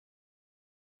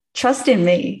Trust in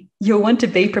me, you'll want to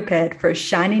be prepared for a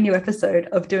shiny new episode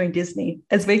of Doing Disney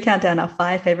as we count down our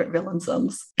 5 favourite villain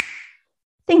songs.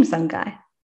 Theme song guy.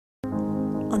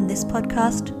 On this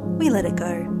podcast, we let it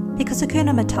go, because Hakuna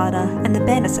Matata and the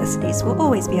bare necessities will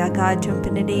always be our guide to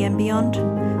infinity and beyond.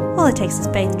 All it takes is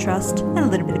faith, trust, and a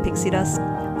little bit of pixie dust.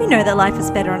 We know that life is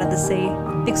better under the sea,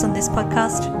 because on this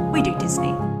podcast, we do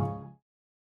Disney.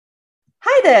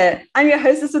 Hi there, I'm your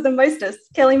hostess with the mostest,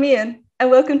 Kelly Meehan, and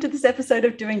welcome to this episode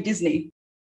of Doing Disney.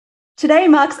 Today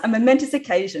marks a momentous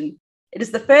occasion. It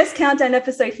is the first countdown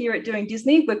episode here at Doing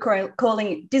Disney we're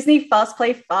calling Disney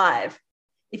Fastplay 5.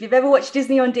 If you've ever watched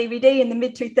Disney on DVD in the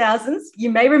mid-2000s,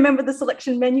 you may remember the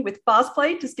selection menu with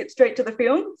Fastplay to skip straight to the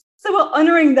film. So we're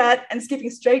honouring that and skipping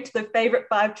straight to the favourite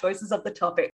 5 choices of the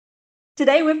topic.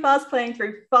 Today we're fast playing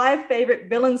through 5 favourite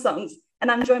villain songs, and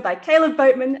I'm joined by Kaleb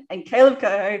Boatman and Kaleb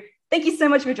Koho. Thank you so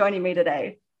much for joining me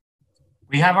today.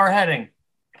 We have our heading.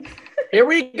 Here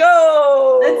we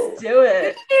go. Let's do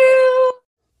it.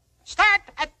 Start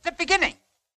at the beginning.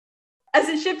 As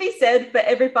it should be said, for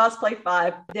every Fastplay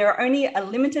 5, there are only a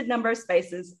limited number of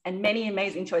spaces and many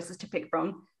amazing choices to pick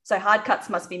from, so hard cuts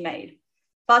must be made.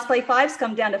 Fastplay 5s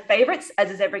come down to favourites,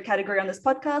 as is every category on this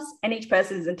podcast, and each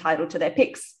person is entitled to their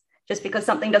picks. Just because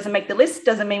something doesn't make the list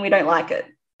doesn't mean we don't like it.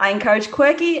 I encourage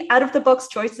quirky, out-of-the-box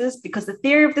choices because the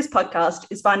theory of this podcast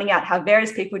is finding out how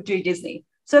various people do Disney.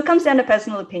 So it comes down to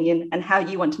personal opinion and how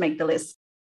you want to make the list.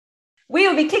 We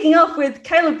will be kicking off with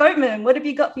Kaleb Boatman. What have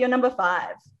you got for your number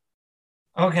 5?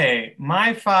 Okay,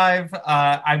 my 5,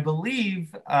 I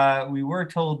believe we were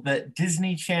told that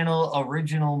Disney Channel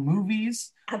original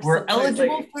movies were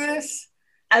eligible for this.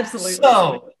 Absolutely.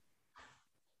 So,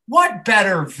 what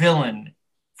better villain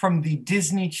from the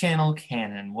Disney Channel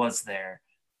canon was there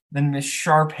than Miss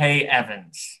Sharpay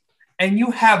Evans? And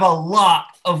you have a lot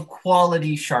of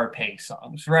quality Sharpay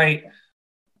songs, right?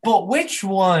 But which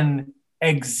one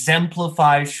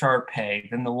exemplifies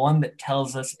Sharpay than the one that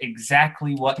tells us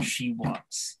exactly what she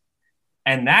wants?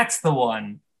 And that's the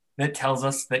one that tells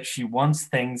us that she wants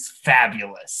things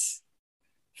fabulous.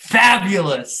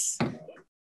 Fabulous!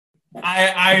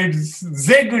 I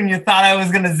zigged when you thought I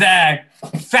was going to zag.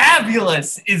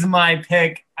 Fabulous is my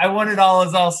pick. I Want It All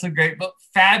is also great, but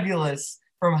Fabulous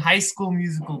from High School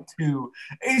Musical 2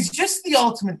 is just the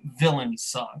ultimate villain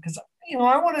song. Because, I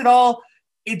Want It All,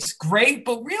 it's great,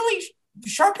 but really,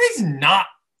 Sharpay's not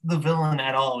the villain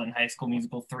at all in High School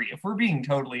Musical 3. If we're being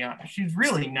totally honest, she's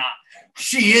really not.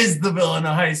 She is the villain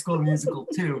of High School Musical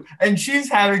 2, and she's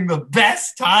having the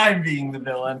best time being the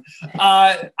villain.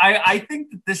 I think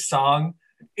that this song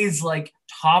is like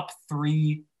top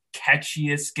 3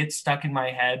 catchiest, gets stuck in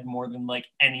my head more than like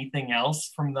anything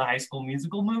else from the High School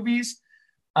Musical movies.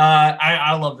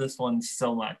 I love this one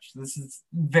so much. This is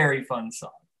a very fun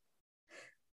song.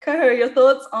 Koho, your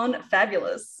thoughts on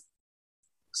Fabulous?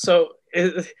 So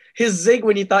his zig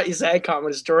when you thought you zag comment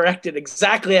was directed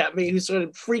exactly at me, who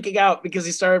started freaking out because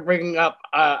he started bringing up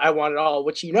I Want It All,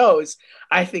 which he knows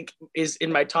I think is in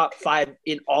my top 5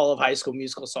 in all of High School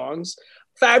Musical songs.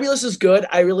 Fabulous is good.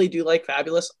 I really do like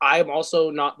Fabulous. I'm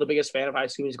also not the biggest fan of High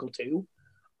School Musical 2.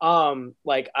 I'm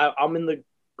in the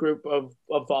group of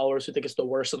followers who think it's the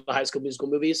worst of the High School Musical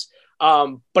movies.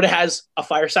 But it has a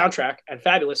fire soundtrack, and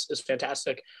Fabulous is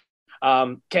fantastic.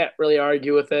 Can't really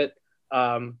argue with it.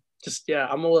 I'm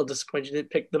a little disappointed you didn't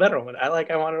pick the better one. I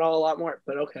Want It All a lot more,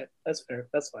 but okay, that's fair.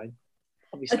 That's fine.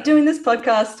 Doing this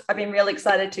podcast, I've been really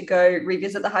excited to go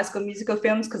revisit the High School Musical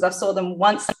films because I saw them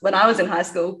once when I was in high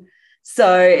school.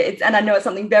 And I know it's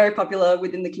something very popular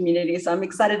within the community, so I'm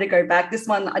excited to go back. This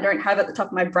one I don't have at the top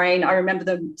of my brain. I remember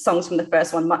the songs from the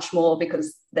first one much more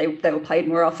because they were played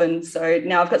more often. So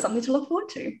now I've got something to look forward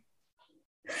to.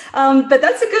 But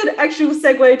that's a good actual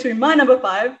segue to my number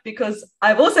 5 because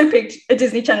I've also picked a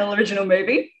Disney Channel original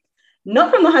movie,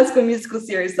 not from the High School Musical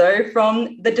series though,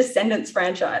 from the Descendants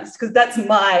franchise, because that's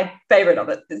my favorite of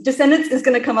it. Descendants is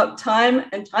going to come up time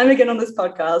and time again on this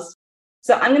podcast.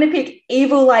 So I'm going to pick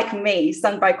Evil Like Me,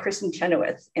 sung by Kristen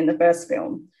Chenoweth in the first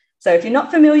film. So if you're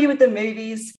not familiar with the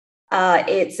movies,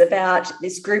 it's about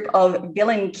this group of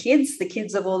villain kids, the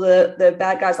kids of all the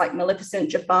bad guys like Maleficent,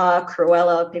 Jafar,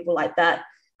 Cruella, people like that.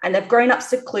 And they've grown up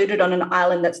secluded on an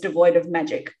island that's devoid of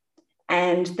magic.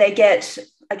 And they get,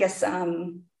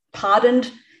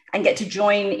 pardoned and get to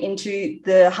join into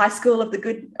the high school of the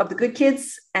good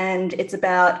kids. And it's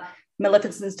about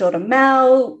Maleficent's daughter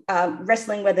Mal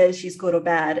wrestling whether she's good or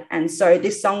bad. And so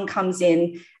this song comes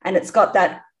in and it's got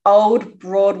that old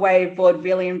Broadway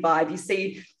vaudevillian vibe. You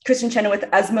see Kristen Chenoweth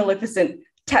as Maleficent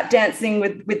tap dancing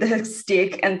with her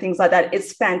stick and things like that.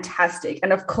 It's fantastic.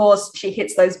 And of course, she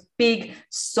hits those big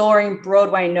soaring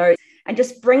Broadway notes. and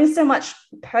just brings so much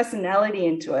personality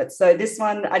into it. So this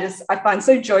one I find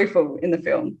so joyful in the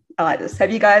film. I like this.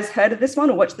 Have you guys heard of this one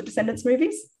or watched the Descendants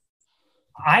movies?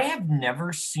 I have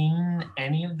never seen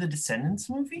any of the Descendants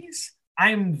movies.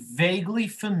 I'm vaguely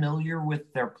familiar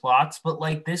with their plots, but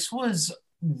like this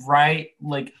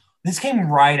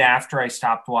came right after I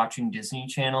stopped watching Disney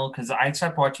Channel, because I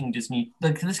stopped watching Disney.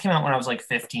 Like this came out when I was like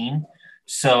 15.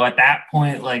 So at that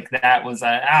point, like that was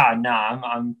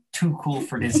I'm too cool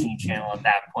for Disney Channel at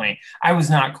that point. I was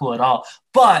not cool at all,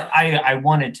 but I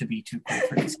wanted to be too cool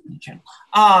for Disney Channel.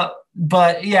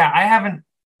 But yeah, I haven't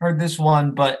heard this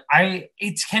one, but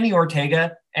it's Kenny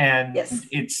Ortega and yes,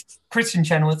 it's Kristen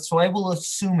Chenoweth, so I will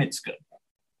assume it's good.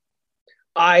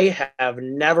 I have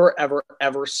never, ever,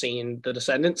 ever seen The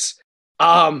Descendants.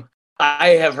 I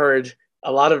have heard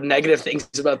a lot of negative things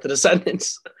about The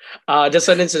Descendants.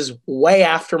 Descendants is way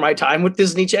after my time with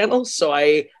Disney Channel, so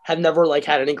I had never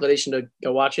had an inclination to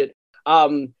go watch it.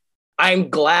 I'm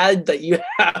glad that you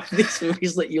have these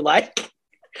movies that you like.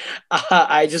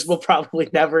 I just will probably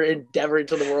never endeavor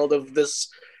into the world of this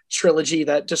trilogy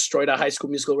that destroyed a High School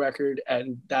Musical record,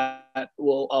 and that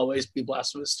will always be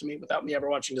blasphemous to me without me ever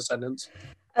watching Descendants.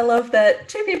 I love that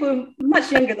two people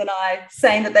much younger than I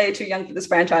saying that they are too young for this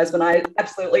franchise when I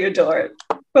absolutely adore it.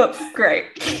 But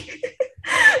great.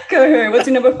 Koho, what's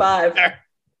your number 5?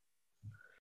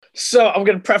 So I'm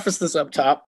going to preface this up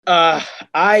top. I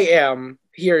am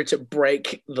here to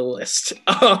break the list.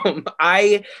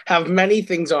 I have many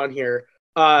things on here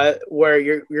where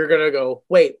you're going to go,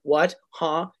 wait, what?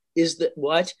 Huh? Is that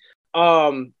what?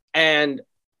 And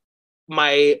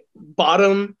my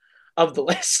bottom of the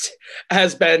list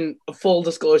has been, full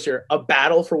disclosure, a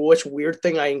battle for which weird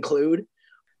thing I include.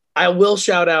 I will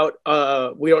shout out,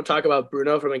 we don't talk about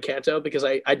Bruno from Encanto because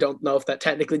I don't know if that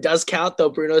technically does count, though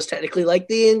Bruno is technically like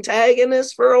the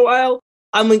antagonist for a while.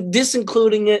 I'm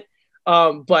disincluding it,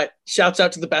 but shouts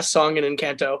out to the best song in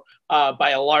Encanto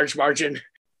by a large margin.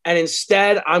 And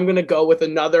instead, I'm going to go with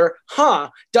another,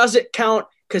 does it count?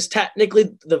 Because technically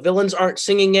the villains aren't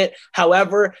singing it.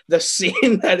 However, the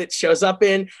scene that it shows up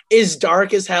in is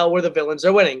dark as hell where the villains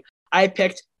are winning. I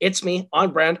picked It's Me,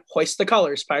 on brand, Hoist the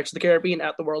Colors, Pirates of the Caribbean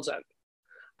at the World's End.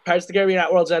 Pirates of the Caribbean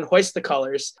at World's End, Hoist the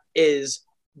Colors is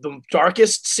the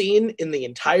darkest scene in the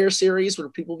entire series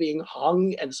with people being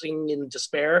hung and singing in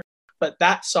despair. But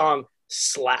that song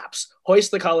slaps.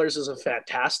 Hoist the Colors is a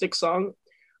fantastic song.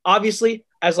 Obviously,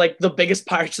 as the biggest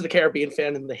Pirates of the Caribbean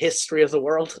fan in the history of the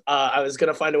world, I was going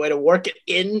to find a way to work it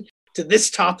in to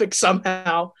this topic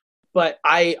somehow. But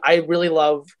I really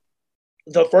love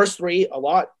the first 3 a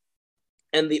lot.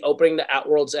 And the opening to At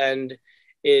World's End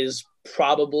is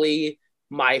probably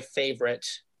my favorite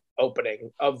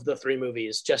opening of the 3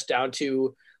 movies, just down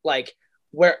to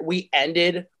where we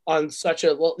ended on such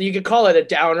a, well, you could call it a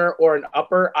downer or an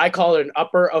upper. I call it an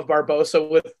upper of Barbossa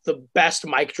with the best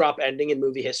mic drop ending in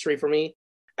movie history for me.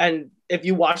 And if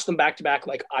you watch them back to back,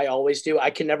 like I always do,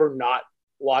 I can never not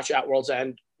watch At World's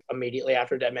End immediately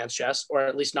after Dead Man's Chest, or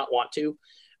at least not want to.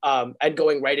 And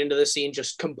going right into the scene,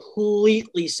 just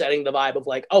completely setting the vibe of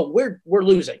we're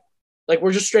losing.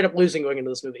 We're just straight up losing going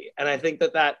into this movie. And I think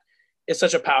that is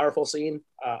such a powerful scene.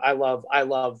 I love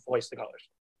Hoist the Colors.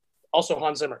 Also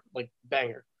Hans Zimmer,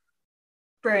 banger.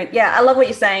 Brilliant. Yeah, I love what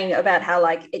you're saying about how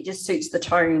it just suits the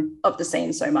tone of the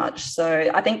scene so much. So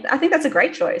I think that's a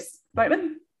great choice.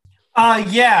 Boatman?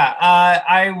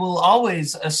 I will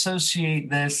always associate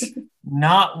this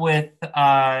not with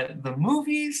the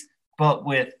movies, but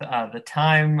with the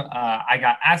time I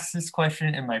got asked this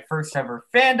question in my first ever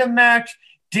fandom match.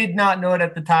 Did not know it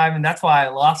at the time, and that's why I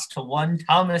lost to one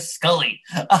Thomas Scully.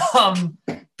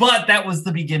 But that was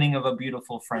the beginning of a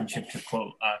beautiful friendship, to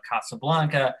quote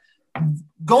Casablanca.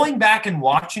 Going back and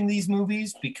watching these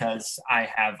movies, because I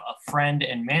have a friend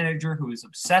and manager who is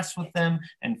obsessed with them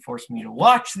and forced me to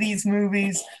watch these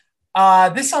movies,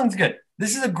 this song's good.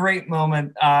 This is a great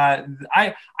moment. I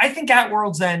think At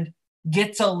World's End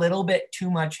gets a little bit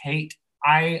too much hate.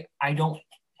 I don't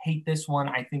hate this one.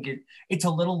 I think it's a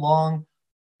little long,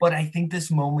 but I think this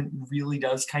moment really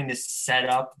does kind of set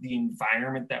up the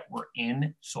environment that we're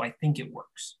in. So I think it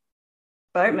works.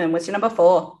 Boatman, what's your number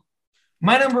 4?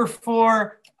 My number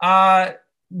 4,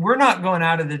 we're not going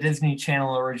out of the Disney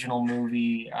Channel original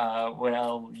movie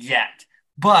yet,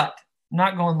 but I'm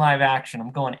not going live action.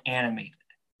 I'm going animated.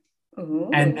 Ooh.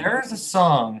 And there's a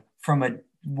song from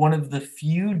one of the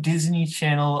few Disney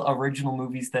Channel original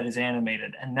movies that is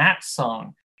animated. And that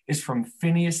song is from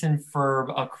Phineas and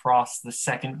Ferb Across the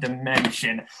Second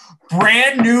Dimension.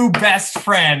 Brand New Best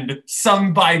Friend,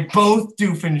 sung by both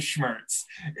Doofenshmirtz,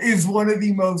 is one of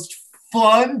the most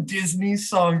fun Disney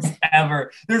songs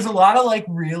ever. There's a lot of like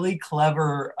really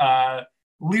clever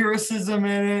lyricism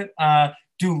in it.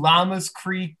 Do llamas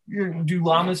freak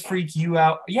you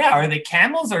out? Yeah, are they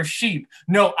camels or sheep?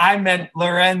 No, I meant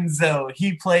Lorenzo.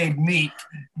 He played Meek.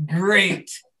 Great.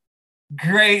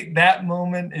 That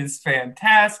moment is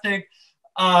fantastic.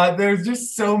 There's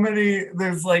just so many.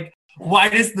 There's like, why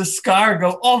does the scar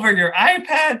go over your eye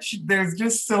patch? There's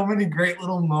just so many great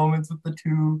little moments with the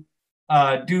two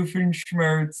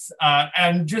Doofenshmirtz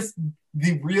and just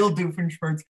the real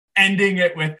Doofenshmirtz ending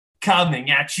it with coming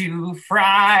at you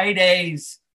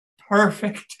Fridays.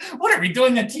 Perfect. What are we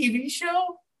doing, a TV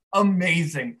show?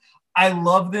 Amazing. I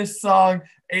love this song.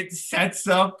 It sets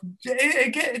up,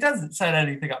 it doesn't set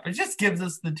anything up. It just gives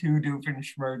us the two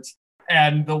Doofenshmirtz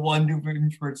and the one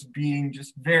Doofenshmirtz being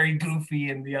just very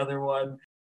goofy and the other one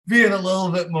being a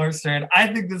little bit more stern. I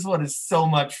think this one is so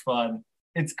much fun.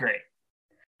 It's great.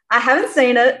 I haven't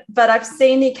seen it, but I've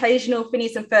seen the occasional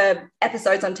Phineas and Ferb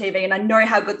episodes on TV, and I know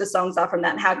how good the songs are from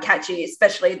that and how catchy,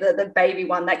 especially the baby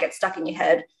one that gets stuck in your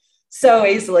head so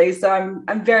easily. So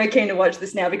I'm very keen to watch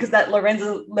this now because that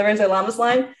Lorenzo Lamas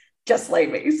line just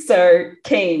slayed me. So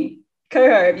keen.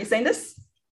 Koho, have you seen this?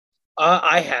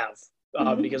 I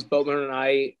have, because Boatman and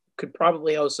I could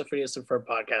probably host a Phineas and Ferb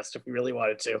podcast if we really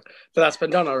wanted to, but that's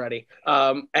been done already.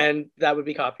 And that would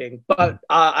be copying. But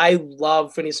I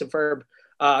love Phineas and Ferb.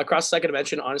 Across the Second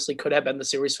Dimension honestly could have been the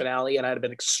series finale, and I'd have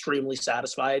been extremely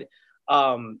satisfied.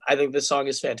 I think this song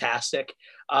is fantastic.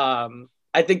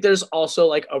 I think there's also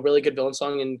like a really good villain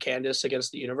song in Candace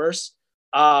Against the Universe.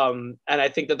 And I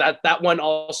think that one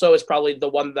also is probably the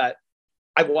one that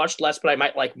I've watched less, but I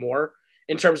might like more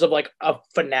in terms of like a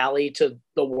finale to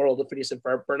the world of Phineas and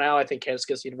Ferb for now. I think Candace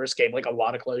Against the Universe gave like a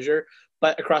lot of closure,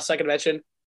 but Across Second Dimension,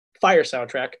 fire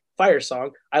soundtrack, fire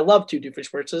song. I love Two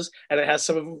Doofenshmirtzes, and it has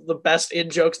some of the best in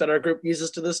jokes that our group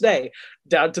uses to this day,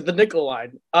 down to the nickel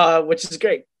line, which is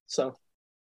great. So,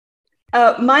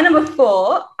 my number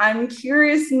 4, I'm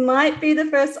curious, might be the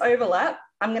first overlap.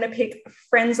 I'm going to pick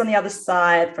Friends on the Other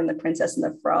Side from The Princess and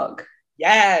the Frog.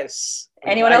 Yes.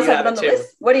 Anyone else have it on the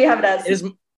list? What do you have it as?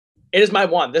 It is my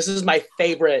one. This is my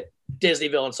favorite Disney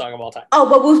villain song of all time. Oh,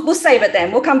 well, we'll save it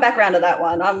then. We'll come back around to that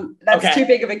one. That's okay. Too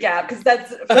big of a gap because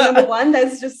that's for number 1.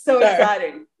 That's just so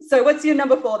exciting. So, what's your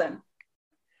number 4 then?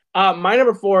 My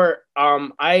number 4.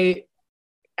 I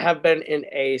have been in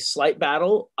a slight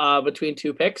battle between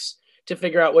two picks to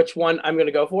figure out which one I'm going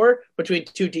to go for between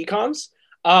two DComs.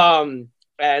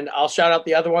 And I'll shout out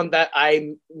the other one that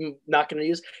I'm not going to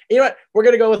use. You know what? We're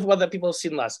going to go with one that people have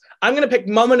seen less. I'm going to pick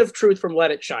Moment of Truth from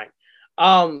Let It Shine.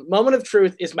 Moment of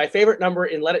Truth is my favorite number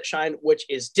in Let It Shine, which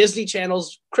is Disney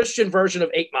Channel's Christian version of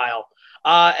 8 Mile.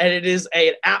 And it is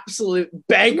an absolute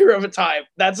banger of a time.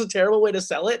 That's a terrible way to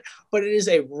sell it, but it is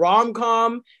a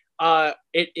rom-com.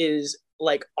 It is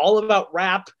like all about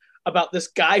rap, about this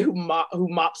guy who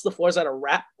mops the floors at a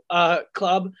rap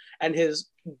club, and his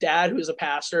dad, who's a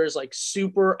pastor, is like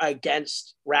super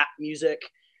against rap music.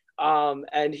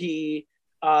 And he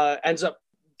ends up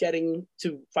getting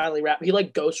to finally rap. He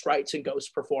like ghost writes and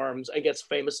ghost performs and gets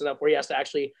famous enough where he has to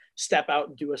actually step out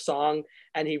and do a song.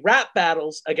 And he rap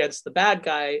battles against the bad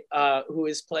guy, who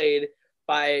is played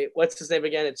by, what's his name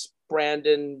again? It's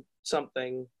Brandon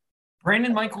something.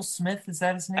 Brandon Michael Smith, is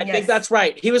that his name? I think that's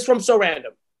right. He was from So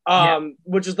Random.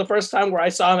 Which is the first time where I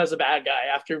saw him as a bad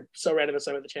guy after So Random and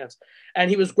Simon the Chance.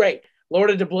 And he was great. Lord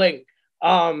of Bling.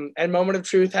 And Moment of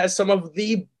Truth has some of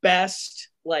the best,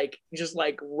 like, just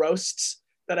like roasts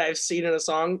that I've seen in a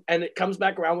song. And it comes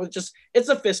back around with just, it's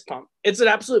a fist pump. It's an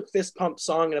absolute fist pump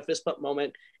song and a fist pump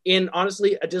moment in,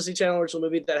 honestly, a Disney Channel original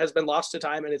movie that has been lost to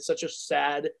time. And it's such a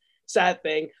sad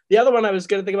thing. The other one I was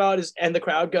going to think about is And the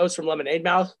Crowd Goes from Lemonade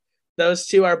Mouth. Those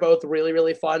two are both really,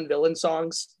 really fun villain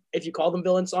songs. If you call them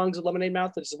villain songs of Lemonade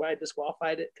Mouth, which is why I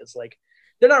disqualified it, because like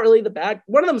they're not really the bad.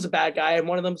 One of them's a bad guy and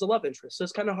one of them's a love interest, so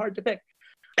it's kind of hard to pick.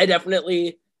 I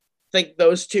definitely think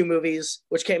those two movies,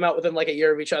 which came out within like a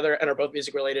year of each other and are both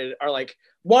music related, are like,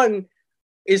 one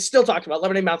is still talked about.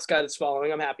 Lemonade Mouth's got its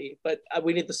following. I'm happy, but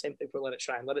we need the same thing for Let It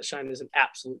Shine. Let It Shine is an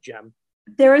absolute gem.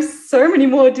 There are so many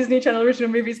more Disney Channel original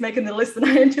movies making the list than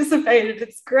I anticipated.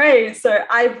 It's great. So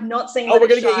I've not seen we're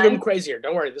going to get even crazier.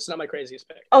 Don't worry. This is not my craziest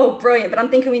pick. Oh, brilliant. But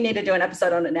I'm thinking we need to do an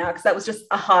episode on it now because that was just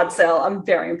a hard sell. I'm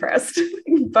very impressed.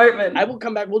 Boatman. I will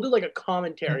come back. We'll do like a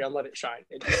commentary on Let It Shine.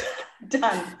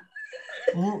 Done.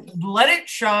 Let It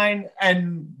Shine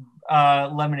and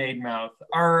Lemonade Mouth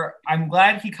I'm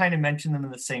glad he kind of mentioned them in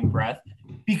the same breath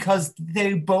because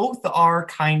they both are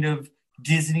kind of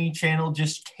Disney Channel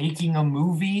just taking a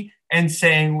movie and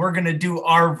saying, we're going to do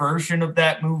our version of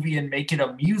that movie and make it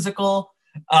a musical.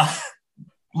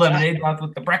 Lemonade Mouth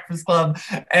with the Breakfast Club,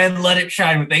 and Let It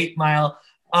Shine with 8 Mile.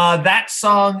 That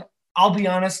song, I'll be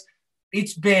honest,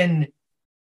 it's been,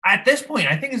 at this point,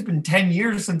 I think it's been 10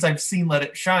 years since I've seen Let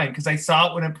It Shine, because I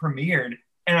saw it when it premiered,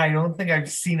 and I don't think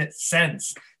I've seen it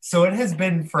since. So it has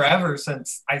been forever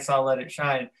since I saw Let It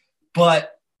Shine.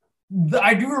 But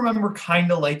I do remember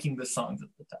kind of liking the songs at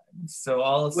the time. So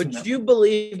I'll assume Would you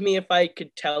believe me if I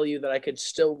could tell you that I could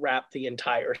still rap the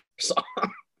entire song?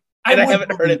 I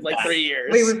haven't heard it in like 3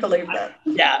 years. We would believe that.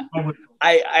 Yeah.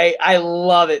 I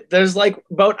love it. There's like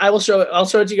I'll show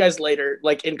it to you guys later,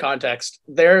 like in context.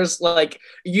 There's like,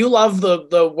 you love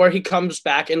the where he comes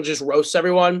back and just roasts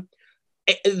everyone.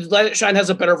 Let It Shine has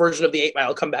a better version of the 8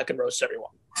 Mile come back and roast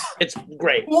everyone. It's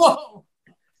great. Whoa.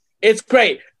 It's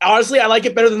great. Honestly, I like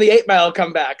it better than the 8 Mile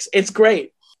comebacks. It's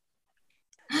great.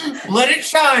 Let It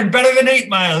Shine better than 8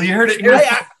 Mile. You heard it.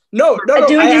 No. I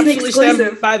absolutely stand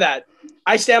exclusive. by that.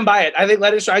 I stand by it. I think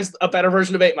Let It Shine's a better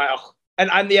version of 8 Mile.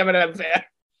 And I'm the Eminem fan.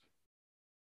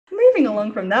 Moving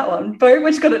along from that one, Bo,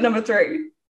 which got at number 3?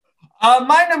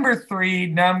 My number 3,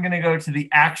 now I'm going to go to the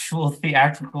actual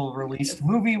theatrical released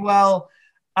movie. And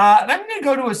I'm going to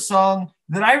go to a song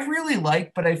that I really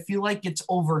like, but I feel like it's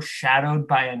overshadowed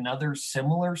by another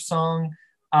similar song.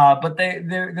 But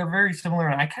they're very similar,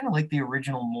 and I kind of like the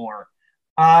original more.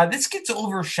 This gets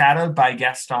overshadowed by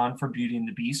Gaston for Beauty and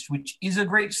the Beast, which is a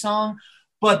great song.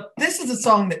 But this is a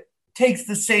song that takes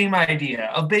the same idea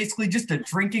of basically just a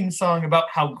drinking song about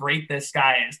how great this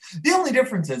guy is. The only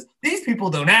difference is these people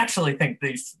don't actually think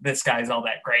this guy's all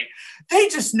that great. They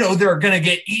just know they're going to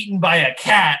get eaten by a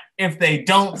cat if they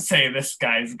don't say this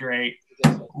guy's great.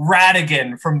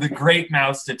 Ratigan from The Great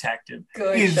Mouse Detective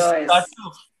is such a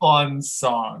fun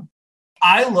song.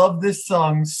 I love this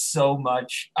song so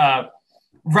much.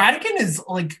 Ratigan is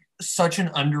like such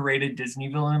an underrated Disney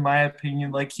villain in my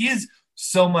opinion. Like, he is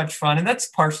so much fun, and that's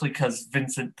partially because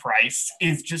Vincent Price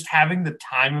is just having the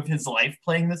time of his life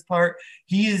playing this part.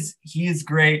 He is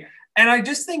great, and I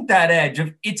just think that edge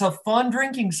of it's a fun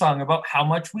drinking song about how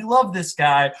much we love this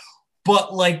guy,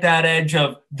 but like that edge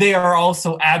of they are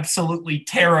also absolutely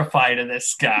terrified of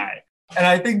this guy, and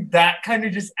I think that kind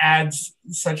of just adds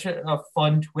such a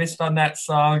fun twist on that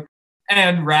song.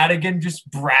 And Ratigan just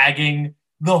bragging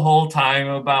the whole time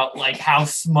about like how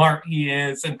smart he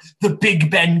is and the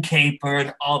Big Ben caper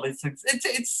and all these things.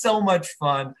 It's so much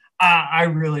fun. I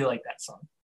really like that song.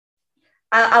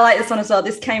 I like this one as well.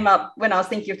 This came up when I was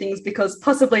thinking of things because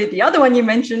possibly the other one you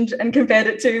mentioned and compared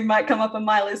it to might come up on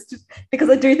my list because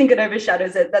I do think it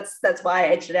overshadows it. That's why I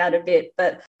edged it out a bit.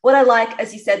 But what I like,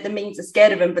 as you said, the means are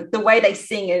scared of him, but the way they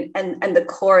sing it and the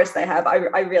chorus they have, I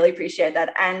really appreciate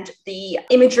that. And the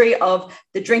imagery of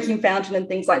the drinking fountain and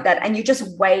things like that. And you're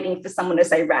just waiting for someone to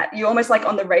say rat. You're almost like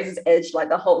on the razor's edge, like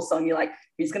the whole song. You're like,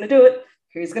 who's going to do it?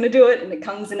 Who's going to do it? And it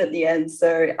comes in at the end.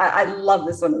 So I love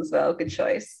this one as well. Good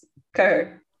choice.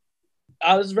 Koho.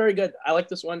 This is very good. I like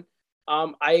this one.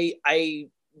 I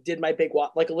did my big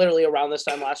watch, like literally around this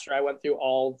time last year, I went through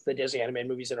all the Disney animated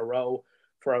movies in a row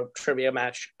for a trivia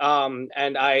match.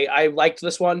 And I liked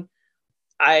this one.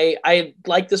 I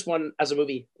liked this one as a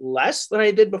movie less than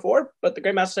I did before, but The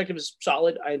Great Mouse Detective is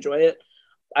solid. I enjoy it.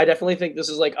 I definitely think this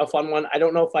is like a fun one. I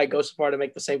don't know if I go so far to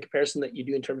make the same comparison that you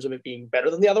do in terms of it being better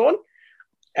than the other one.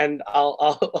 And I'll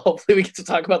hopefully we get to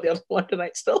talk about the other one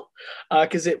tonight still.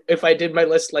 Because if I did my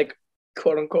list like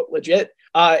quote unquote legit,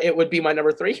 it would be my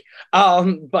number 3.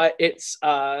 But it's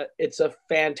a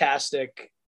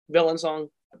fantastic villain song.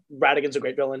 Ratigan's a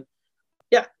great villain.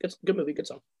 Yeah, it's a good movie, good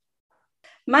song.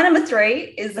 My number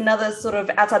 3 is another sort of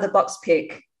outside the box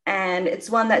pick. And it's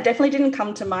one that definitely didn't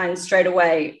come to mind straight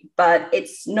away, but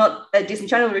it's not a Disney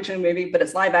Channel original movie, but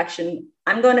it's live action.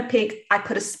 I'm going to pick I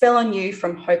Put a Spell on You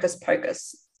from Hocus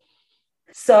Pocus.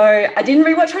 So I didn't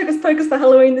rewatch Hocus Pocus for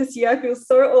Halloween this year. I feel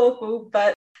so awful,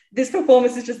 but this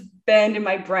performance is just burned in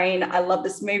my brain. I love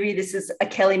this movie. This is a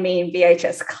Kelly Mean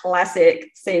VHS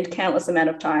classic, seen countless amount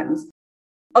of times.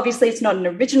 Obviously, it's not an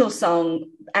original song,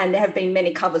 and there have been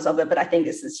many covers of it, but I think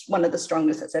this is one of the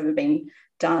strongest that's ever been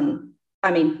done. I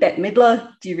mean, Bette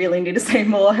Midler, do you really need to say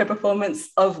more? Her performance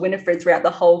of Winifred throughout the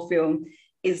whole film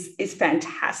is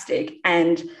fantastic.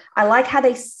 And I like how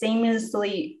they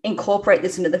seamlessly incorporate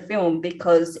this into the film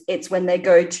because it's when they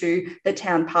go to the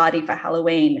town party for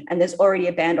Halloween and there's already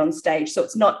a band on stage. So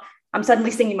it's not, I'm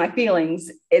suddenly singing my feelings.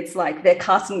 It's like they're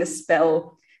casting the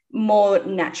spell more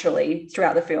naturally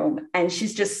throughout the film. And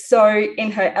she's just so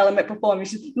in her element performing.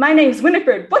 She's, my name's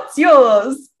Winifred, what's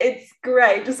yours? It's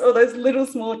great. Just all those little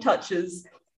small touches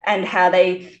and how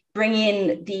they bring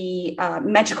in the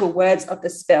magical words of the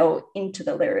spell into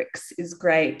the lyrics is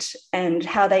great. And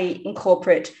how they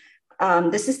incorporate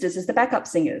the sisters as the backup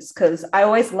singers, because I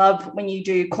always love when you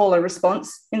do call and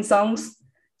response in songs.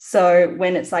 So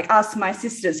when it's like, ask my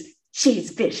sisters,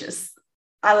 she's vicious.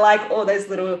 I like all those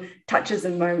little touches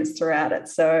and moments throughout it.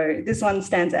 So this one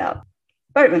stands out.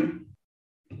 Boatman.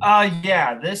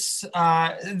 This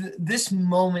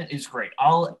moment is great.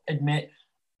 I'll admit,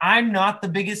 I'm not the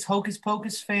biggest Hocus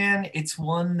Pocus fan. It's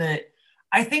one that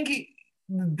I think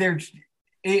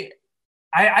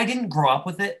I didn't grow up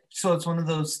with it, so it's one of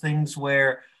those things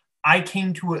where I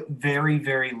came to it very,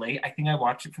 very late. I think I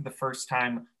watched it for the first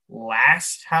time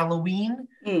last Halloween.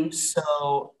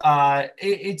 So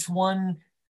it's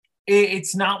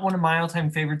not one of my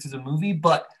all-time favorites as a movie,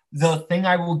 but the thing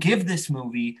I will give this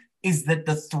movie is that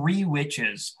the three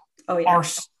witches are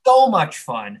so much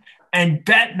fun. And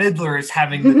Bette Midler is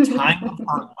having the time of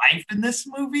her life in this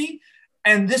movie.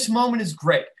 And this moment is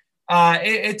great.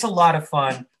 It's a lot of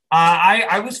fun.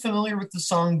 I was familiar with the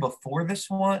song before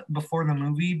the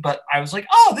movie, but I was like,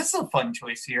 oh, this is a fun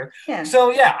choice here. Yeah.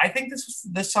 So yeah, I think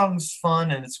this song's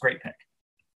fun and it's a great pick.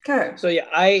 Okay. So yeah,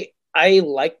 I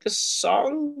like this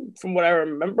song from what I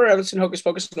remember. I haven't seen Hocus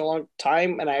Pocus in a long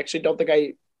time, and I actually don't think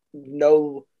I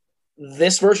know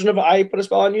this version of I Put a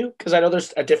Spell on You, because I know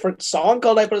there's a different song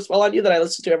called I Put a Spell on You that I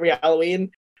listen to every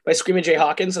Halloween by Screaming Jay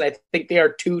Hawkins, and I think they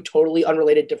are two totally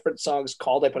unrelated different songs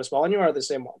called I Put a Spell on You, or are they the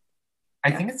same one? I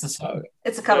think it's the same.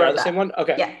 It's a cover of the same one?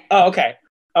 Okay. Yeah. Oh, okay.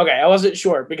 Okay, I wasn't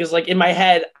sure, because like in my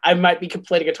head, I might be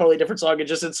completing a totally different song and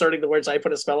just inserting the words I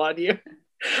Put a Spell on You.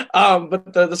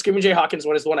 But the Screaming Jay Hawkins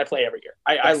one is the one I play every year.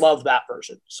 I love that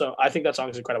version. So I think that song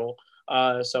is incredible.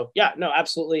 So yeah, no,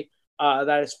 absolutely.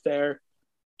 That is fair.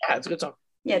 Yeah, it's a good song.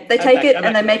 Yeah, they take it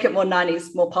and they make it more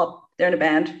 90s, more pop. They're in a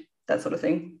band, that sort of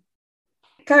thing.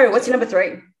 Koho, what's your number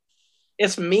 3?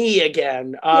 It's me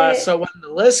again. So when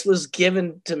the list was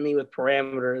given to me with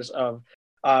parameters of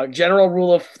general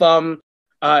rule of thumb,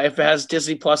 if it has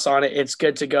Disney Plus on it, it's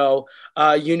good to go.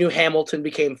 You knew Hamilton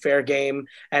became fair game,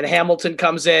 and Hamilton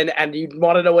comes in, and you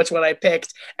want to know which one I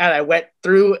picked, and I went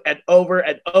through and over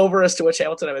as to which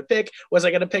Hamilton I would pick. Was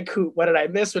I going to pick what did I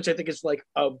miss, which I think is like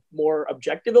a more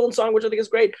objective villain song, which I think is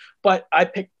great, but I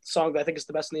picked the song that I think is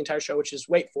the best in the entire show, which is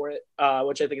Wait For It,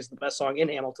 which I think is the best song in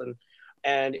Hamilton,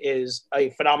 and is a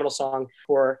phenomenal song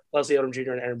for Leslie Odom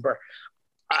Jr. and Aaron Burr.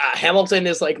 Hamilton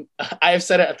is like, I have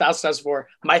said it 1,000 times before,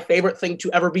 my favorite thing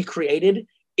to ever be created,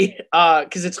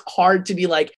 because it's hard to be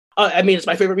like, I mean, it's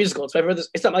my favorite musical.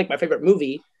 It's not like my favorite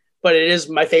movie, but it is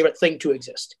my favorite thing to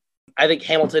exist. I think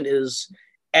Hamilton is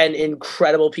an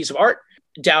incredible piece of art,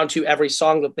 down to every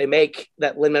song that they make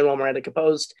that Lin-Manuel Miranda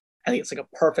composed. I think it's like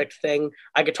a perfect thing.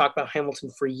 I could talk about Hamilton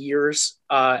for years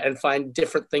and find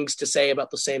different things to say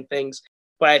about the same things.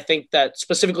 But I think that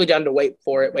specifically down to Wait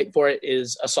For It. Wait For It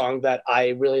is a song that I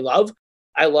really love.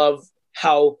 I love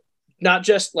how not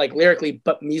just like lyrically,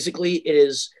 but musically, it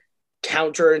is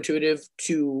counterintuitive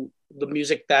to the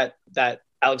music that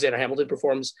Alexander Hamilton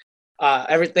performs.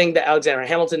 Everything that Alexander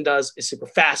Hamilton does is super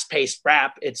fast-paced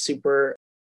rap. It's super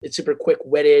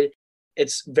quick-witted.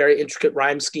 It's very intricate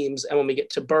rhyme schemes. And when we get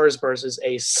to Burr's is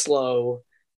a slow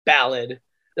ballad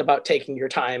about taking your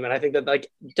time. And I think that like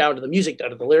down to the music, down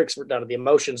to the lyrics, down to the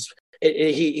emotions,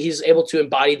 he's able to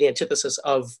embody the antithesis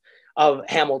of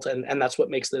Hamilton. And that's what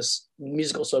makes this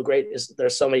musical so great, is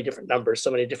there's so many different numbers,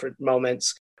 so many different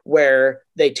moments where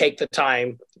they take the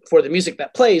time for the music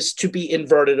that plays to be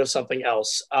inverted of something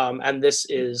else. And this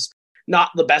is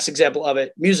not the best example of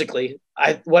it musically.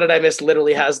 What Did I Miss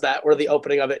literally has that, where the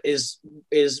opening of it is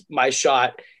My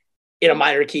Shot in a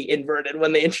minor key inverted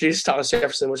when they introduced Thomas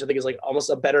Jefferson, which I think is like almost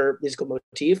a better musical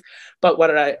motif. But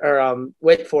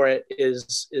Wait For It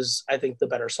is I think the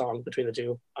better song between the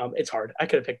two. It's hard. I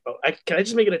could have picked both. Can I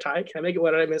just make it a tie? Can I make it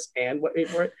What Did I Miss and Wait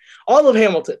For It? All of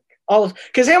Hamilton.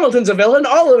 Because Hamilton's a villain.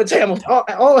 All of it's Hamilton.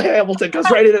 All of Hamilton goes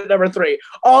right in at number 3.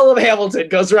 All of Hamilton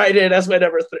goes right in as my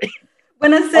number 3.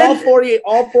 When I said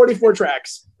all 44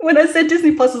 tracks. When I said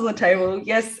Disney Plus was on the table,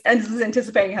 yes, and this is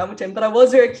anticipating Hamilton, but I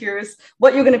was very curious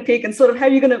what you're going to pick and sort of how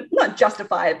you're going to not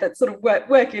justify it, but sort of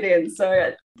work it in.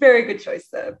 So very good choice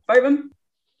there. Boatman?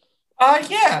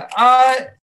 I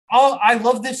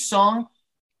love this song.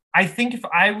 I think if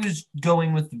I was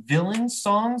going with villain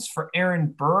songs for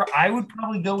Aaron Burr, I would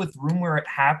probably go with Room Where It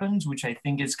Happens, which I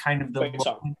think is kind of the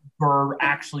moment Burr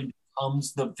actually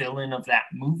becomes the villain of that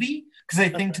movie. Because I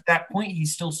think to that point,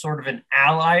 he's still sort of an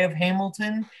ally of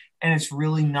Hamilton. And it's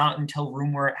really not until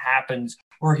Room Where It Happens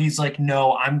where he's like,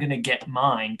 no, I'm going to get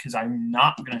mine because I'm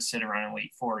not going to sit around and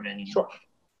wait for it anymore. Sure.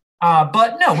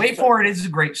 But no, Wait For It is a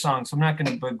great song, so I'm not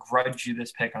going to begrudge you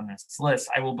this pick on this list.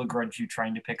 I will begrudge you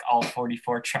trying to pick all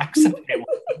 44 tracks of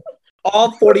Hamilton.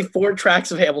 All 44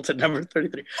 tracks of Hamilton, number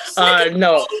 33.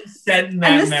 No. And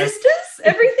the sisters,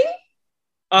 everything?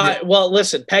 Well,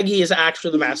 listen, Peggy is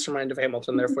actually the mastermind of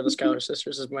Hamilton, therefore the Schuyler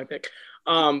sisters is my pick.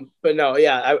 But no,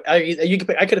 yeah, I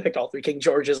could have picked all three King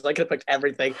Georges. I could have picked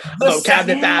everything. About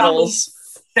cabinet battles.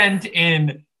 Sent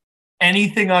in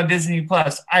anything on Disney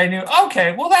Plus. I knew,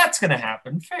 okay, well, that's going to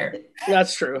happen. Fair.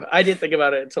 That's true. I didn't think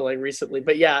about it until like recently.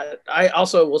 But yeah, I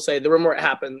also will say The Room Where It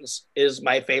Happens is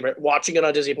my favorite. Watching it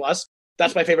on Disney Plus,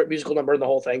 that's my favorite musical number in the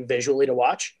whole thing, visually to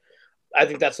watch. I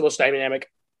think that's the most dynamic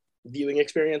viewing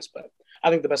experience, but I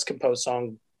think the best composed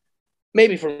song,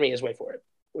 maybe for me, is Wait For It,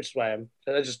 which is why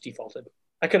I just defaulted.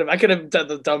 I could have done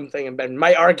the dumb thing and been.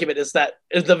 My argument is that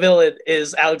if the villain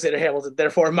is Alexander Hamilton,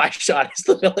 therefore my shot is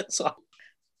the villain song.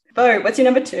 Bo, what's your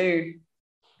number 2?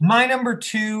 My number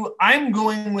 2, I'm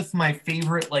going with my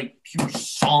favorite like pure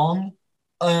song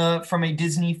from a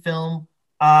Disney film,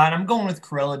 and I'm going with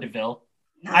Cruella de Vil.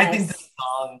 Nice. I think the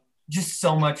song just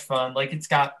so much fun. Like it's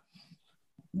got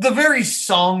the very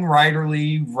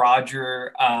songwriterly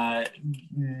Roger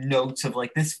notes of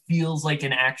like, this feels like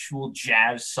an actual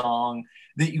jazz song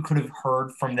that you could have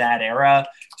heard from that era.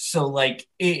 So like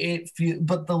it feel,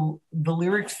 but the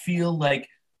lyrics feel like,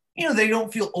 you know, they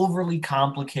don't feel overly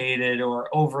complicated or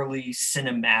overly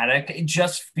cinematic. It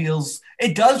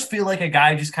does feel like a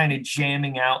guy just kind of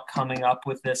jamming out, coming up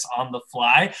with this on the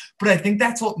fly. But I think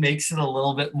that's what makes it a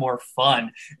little bit more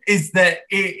fun, is that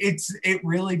it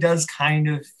really does kind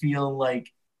of feel like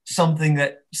something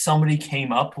that somebody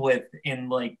came up with in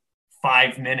like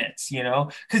 5 minutes, you know,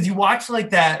 because you watch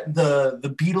like that, the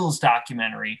Beatles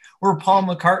documentary where Paul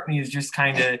McCartney is just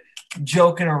kind of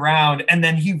joking around and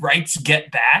then he writes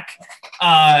Get Back.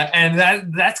 And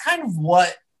that's kind of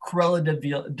what Cruella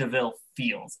de Vil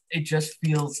feels. It just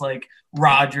feels like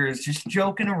Roger is just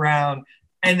joking around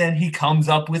and then he comes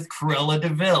up with Cruella de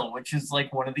Vil, which is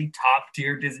like one of the top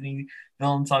tier Disney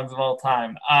villain songs of all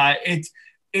time.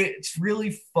 It's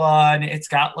really fun. It's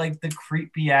got like the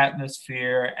creepy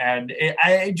atmosphere, and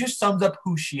it just sums up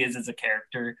who she is as a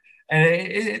character. And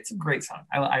it's a great song.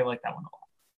 I like that one a lot.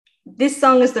 This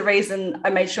song is the reason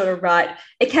I made sure to write.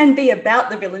 It can be about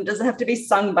the villain. It doesn't have to be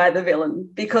sung by the villain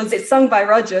because it's sung by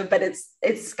Roger, but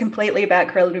it's completely about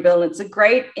Cruella de Vil. And it's a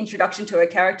great introduction to her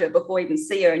character before we even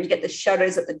see her. And you get the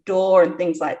shadows at the door and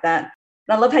things like that.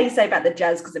 And I love how you say about the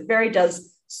jazz because it very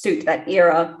does suit that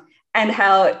era. And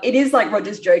how it is like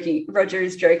Roger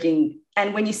is joking.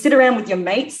 And when you sit around with your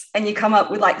mates and you come up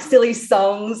with like silly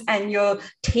songs and you're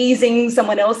teasing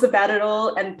someone else about it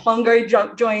all and Pongo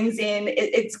joins in,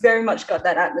 it's very much got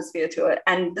that atmosphere to it.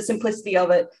 And the simplicity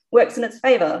of it works in its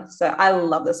favor. So I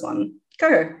love this one.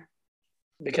 Go.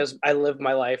 Because I live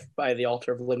my life by the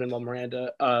altar of Lin-Manuel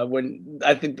Miranda. When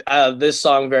I think this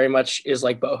song very much is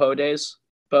like Boho Days.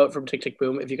 Boat from Tick Tick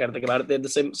Boom, if you kind of think about it. They had the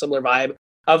same similar vibe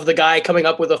of the guy coming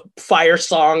up with a fire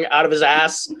song out of his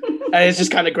ass. And it's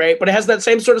just kind of great. But it has that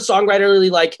same sort of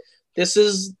songwriterly, like, this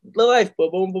is the life,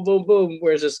 boom, boom, boom, boom, boom.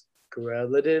 Whereas this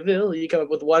Cruella de Vil, you come up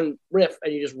with one riff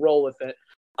and you just roll with it.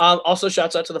 Also,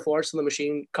 shouts out to the Florence and the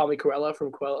Machine, Call Me Cruella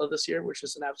from Cruella this year, which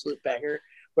is an absolute banger.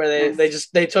 Where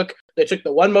they took the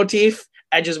one motif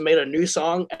and just made a new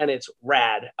song, and it's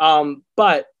rad.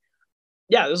 But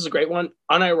yeah, this is a great one.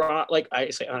 Like I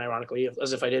say unironically,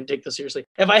 as if I didn't take this seriously.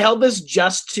 If I held this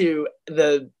just to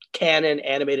the canon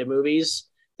animated movies,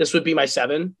 this would be my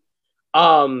 7.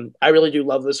 I really do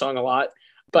love this song a lot.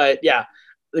 But yeah,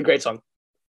 a great song.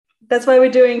 That's why we're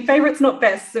doing favorites, not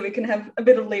best, so we can have a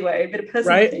bit of leeway, a bit of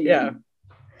personal right? theme. Yeah.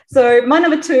 So my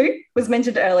number 2 was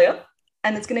mentioned earlier,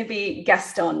 and it's going to be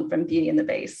Gaston from Beauty and the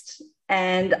Beast.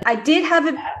 And I did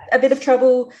have a bit of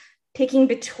trouble picking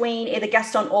between either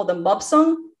Gaston or the mob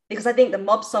song, because I think the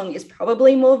mob song is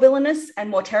probably more villainous and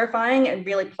more terrifying and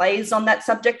really plays on that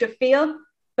subject of fear.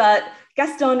 But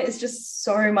Gaston is just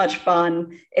so much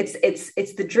fun. It's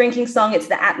the drinking song, it's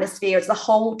the atmosphere, it's the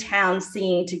whole town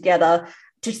singing together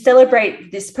to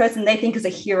celebrate this person they think is a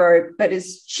hero, but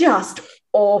is just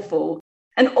awful.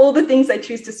 And all the things they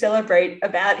choose to celebrate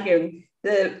about him,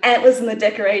 the antlers and the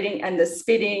decorating and the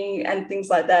spitting and things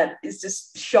like that is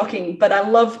just shocking. But I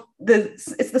love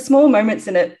it's the small moments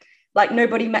in it, like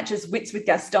nobody matches wits with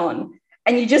Gaston.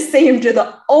 And you just see him do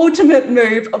the ultimate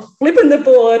move of flipping the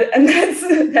board, and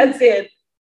that's it.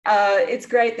 It's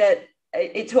great that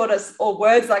it taught us all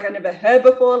words like I never heard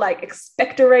before, like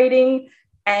expectorating.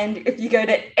 And if you go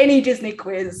to any Disney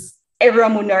quiz,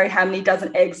 everyone will know how many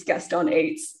dozen eggs Gaston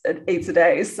eats a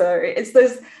day. So it's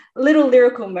those little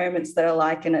lyrical moments that I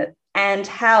like in it, and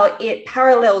how it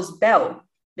parallels Belle.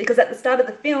 Because at the start of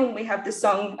the film, we have this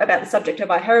song about the subject of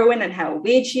our heroine and how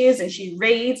weird she is, and she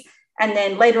reads. And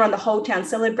then later on, the whole town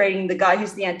celebrating the guy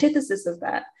who's the antithesis of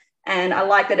that. And I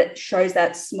like that it shows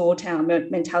that small town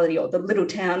mentality, or the little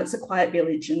town, it's a quiet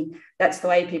village, and that's the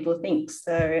way people think.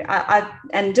 So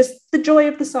and just the joy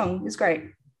of the song is great.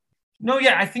 No,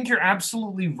 yeah, I think you're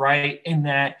absolutely right in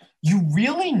that you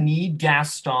really need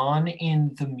Gaston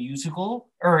in the musical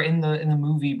or in the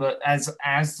movie, but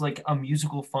as like a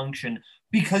musical function,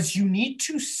 because you need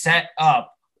to set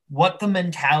up what the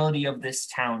mentality of this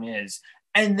town is.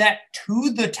 And that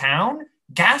to the town,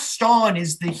 Gaston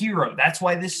is the hero. That's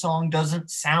why this song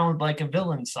doesn't sound like a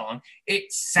villain song.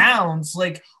 It sounds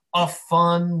like a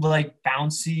fun, like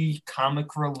bouncy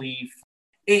comic relief.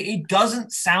 It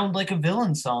doesn't sound like a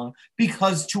villain song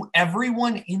because to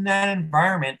everyone in that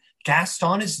environment,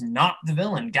 Gaston is not the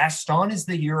villain. Gaston is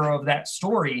the hero of that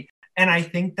story. And I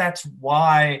think that's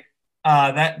why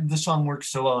that the song works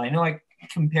so well. I know I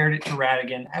compared it to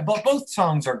Radigan, but both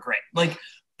songs are great. Like,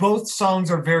 both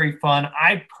songs are very fun.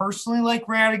 I personally like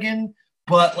Radigan,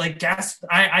 but like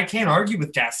I can't argue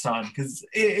with Gaston because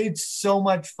it's so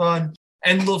much fun.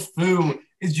 And LeFou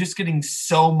is just getting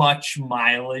so much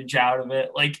mileage out of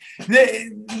it. Like,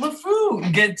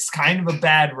 LeFou gets kind of a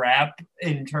bad rap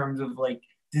in terms of like,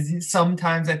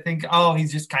 sometimes I think, oh,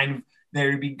 he's just kind of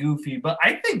there to be goofy. But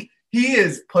I think he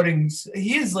is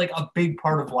like a big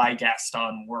part of why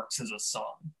Gaston works as a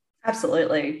song.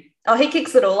 Absolutely. Oh, he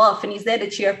kicks it all off, and he's there to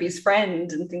cheer up his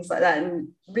friend and things like that. And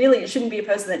really, it shouldn't be a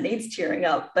person that needs cheering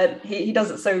up, but he does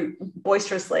it so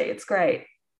boisterously. It's great.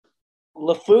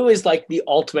 LeFou is like the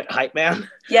ultimate hype man.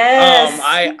 Yes.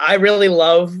 I really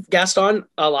love Gaston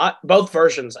a lot. Both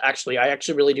versions, actually. I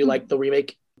actually really do like the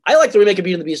remake. I like the remake of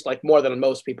Beauty and the Beast like more than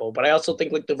most people, but I also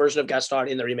think like the version of Gaston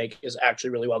in the remake is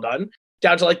actually really well done.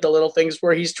 Down to like the little things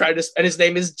where he's trying to, and his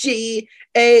name is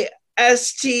Gast.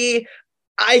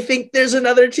 I think there's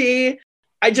another T.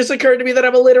 It just occurred to me that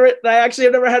I'm illiterate and I actually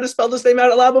have never had to spell this name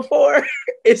out loud before.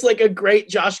 It's like a great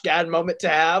Josh Gad moment to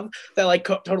have that like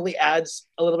totally adds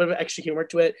a little bit of extra humor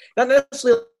to it. Not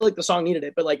necessarily like the song needed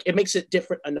it, but like it makes it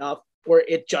different enough where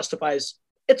it justifies.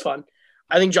 It's fun.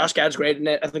 I think Josh Gad's great in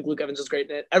it. I think Luke Evans is great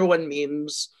in it. Everyone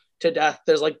memes to death.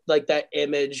 There's like that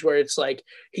image where it's like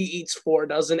he eats 4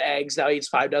 dozen eggs. Now he eats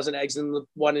 5 dozen eggs, and the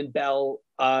one in Bell,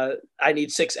 I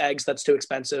need 6 eggs. That's too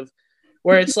expensive.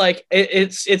 Where it's like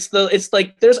it's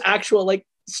like there's actual like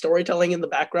storytelling in the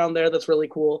background there that's really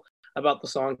cool about the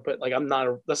song, but like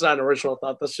that's not an original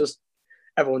thought. That's just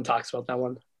everyone talks about that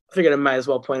one. I figured I might as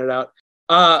well point it out.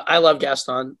 I love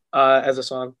Gaston as a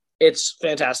song. It's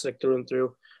fantastic through and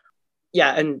through.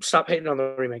 Yeah, and stop hating on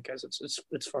the remake, guys.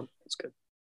 It's fun. It's good.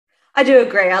 I do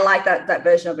agree. I like that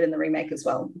version of it in the remake as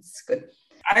well. It's good.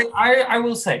 I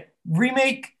will say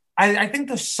remake. I think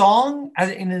the song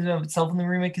in and of itself in the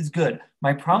remake is good.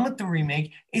 My problem with the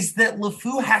remake is that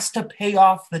LeFou has to pay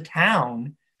off the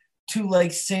town to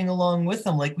like sing along with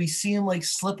them. Like we see him like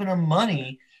slipping him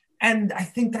money. And I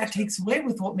think that takes away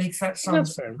with what makes that song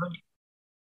so great.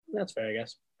 That's fair, I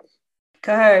guess.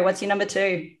 Koho, what's your number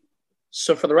 2?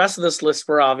 So for the rest of this list,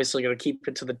 we're obviously going to keep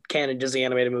it to the canon Disney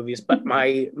animated movies. But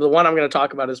the one I'm going to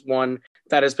talk about is one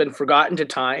that has been forgotten to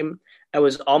time. It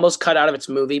was almost cut out of its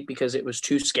movie because it was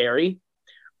too scary.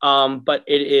 But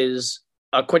it is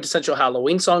a quintessential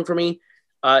Halloween song for me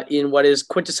in what is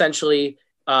quintessentially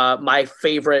my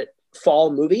favorite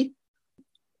fall movie,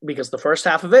 because the first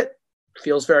half of it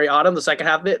feels very autumn. The second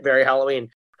half of it, very Halloween.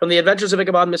 From The Adventures of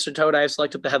Ichabod and Mr. Toad, I have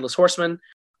selected The Headless Horseman.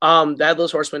 The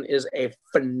Headless Horseman is a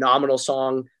phenomenal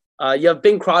song. You have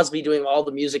Bing Crosby doing all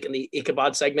the music in the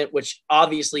Ichabod segment, which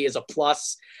obviously is a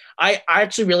plus. I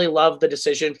actually really love the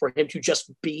decision for him to just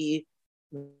be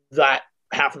that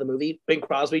half of the movie. Bing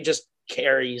Crosby just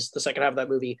carries the second half of that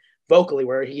movie vocally,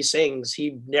 where he sings,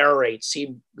 he narrates,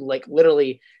 he like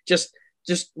literally just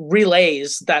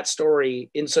relays that story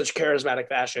in such charismatic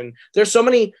fashion. There's so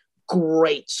many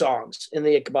great songs in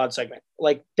the Ichabod segment,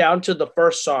 like down to the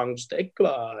first song, just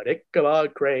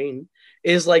Ichabod Crane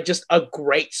is like just a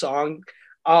great song.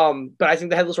 But I think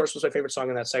The Headless Horseman was my favorite song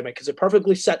in that segment because it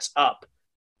perfectly sets up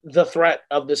the threat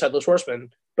of this Headless Horseman,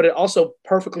 but it also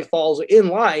perfectly falls in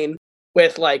line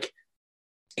with like,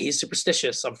 he's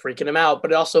superstitious, I'm freaking him out,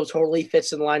 but it also totally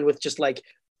fits in line with just like,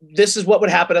 this is what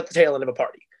would happen at the tail end of a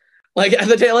party. Like at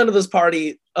the tail end of this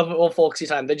party of old folksy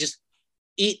time, they just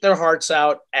eat their hearts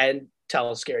out and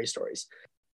tell scary stories.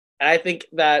 And I think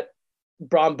that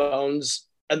Brom Bones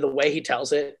and the way he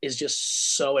tells it is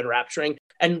just so enrapturing.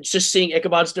 And just seeing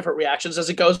Ichabod's different reactions as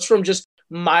it goes from just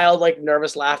mild, like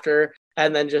nervous laughter,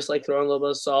 and then just like throwing a little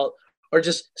bit of salt, or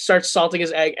just starts salting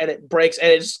his egg and it breaks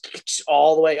and it just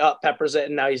all the way up, peppers it,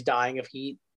 and now he's dying of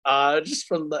heat just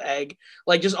from the egg.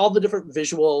 Like just all the different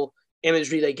visual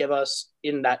imagery they give us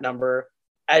in that number.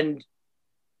 And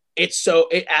it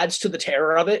adds to the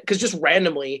terror of it, because just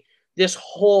randomly this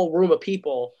whole room of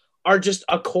people are just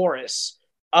a chorus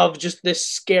of just this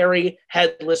scary,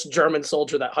 headless German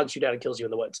soldier that hunts you down and kills you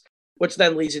in the woods, which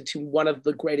then leads into one of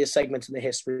the greatest segments in the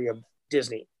history of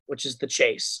Disney, which is the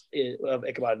chase of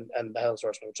Ichabod and the Headless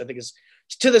Horseman, which I think is,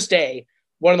 to this day,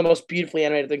 one of the most beautifully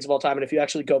animated things of all time. And if you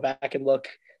actually go back and look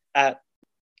at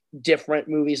different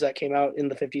movies that came out in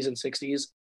the 50s and 60s,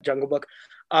 Jungle Book,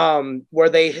 where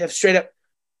they have straight up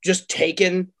just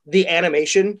taken the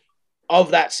animation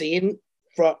of that scene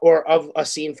or of a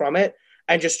scene from it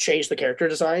and just changed the character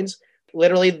designs.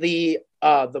 Literally the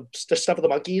stuff of the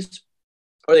monkeys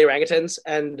or the orangutans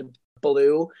and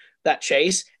Baloo, that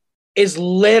chase is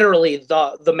literally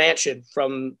the mansion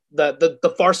from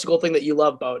the farcical thing that you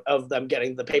love about of them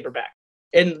getting the paperback.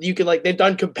 And you can they've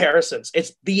done comparisons.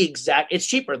 It's it's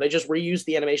cheaper. They just reuse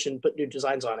the animation, put new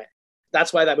designs on it.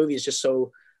 That's why that movie is just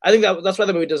so, I think that's why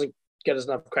the movie doesn't get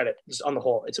enough credit just on the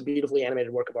whole. It's a beautifully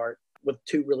animated work of art with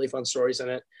two really fun stories in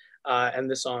it. And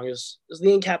this song is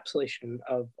the encapsulation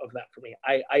of that for me.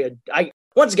 I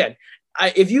once again,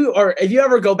 if you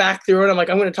ever go back through it, I'm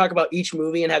going to talk about each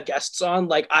movie and have guests on.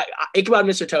 Ichabod and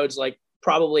Mr. Toad's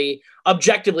probably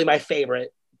objectively my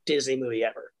favorite Disney movie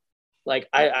ever.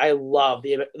 I love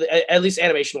at least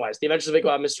animation wise, The Adventures of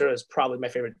Ichabod and Mr. Toad is probably my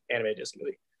favorite animated Disney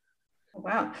movie.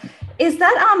 Wow. Is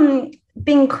that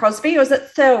Bing Crosby or is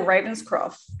it Thurl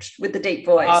Ravenscroft with the deep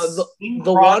voice?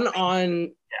 The one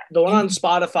on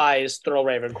Spotify is Thurl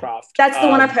Ravenscroft. That's the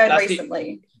one I've heard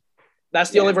recently. That's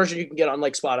the only version you can get on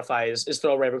Spotify is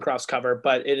Thurl Ravenscroft's cover,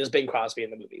 but it is Bing Crosby in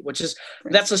the movie,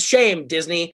 that's a shame.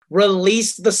 Disney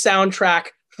released the soundtrack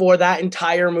for that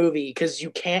entire movie because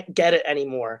you can't get it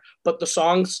anymore. But the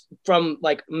songs from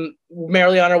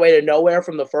Merrily on Our Way to Nowhere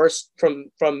from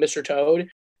Mr. Toad,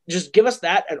 just give us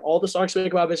that and all the songs we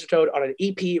make about Mr. Toad on an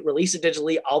EP, release it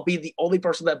digitally. I'll be the only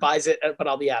person that buys it, but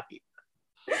I'll be happy.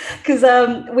 Because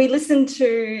we listened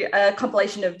to a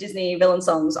compilation of Disney villain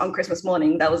songs on Christmas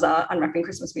morning. That was our Unwrapping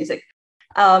Christmas Music.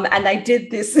 And they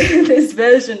did this this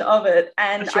version of it.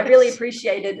 And I really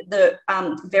appreciated the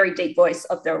very deep voice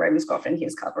of Thurl Ravenscroft and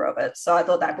his cover of it. So I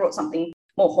thought that brought something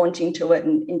more haunting to it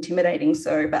and intimidating.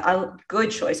 So, but good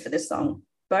choice for this song.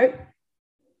 Boat?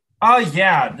 Oh,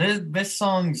 yeah. This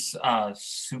song's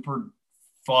super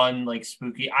fun,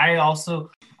 spooky.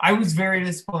 I was very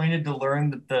disappointed to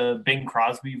learn that the Bing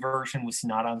Crosby version was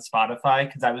not on Spotify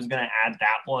because I was going to add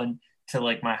that one to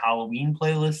my Halloween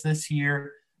playlist this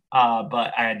year.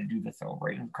 But I had to do the Thurl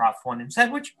Ravenscroft one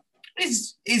instead, which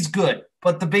is good.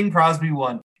 But the Bing Crosby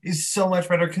one is so much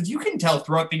better because you can tell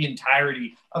throughout the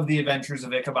entirety of the Adventures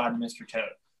of Ichabod and Mr.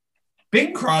 Toad,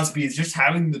 Bing Crosby is just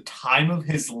having the time of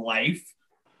his life,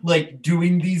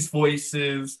 doing these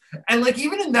voices. And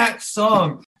even in that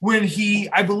song, when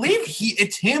I believe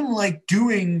it's him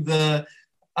doing the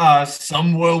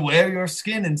some will wear your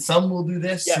skin and some will do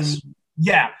this. Yes. And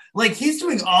yeah, he's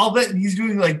doing all that and he's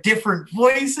doing different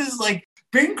voices.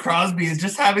 Bing Crosby is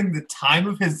just having the time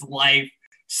of his life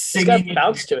singing. He's got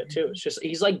bounce to it too. It's just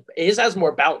his has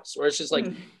more bounce where it's just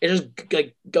it just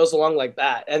goes along like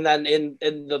that. And then in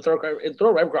Thurl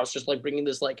Ravenscroft's just bringing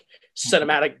this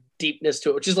cinematic deepness to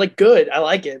it, which is good. I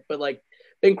like it, but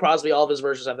Bing Crosby, all of his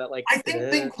versions have that I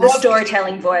think Bing Crosby, the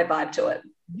storytelling vibe to it.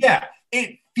 Yeah,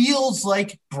 it feels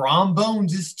like Brom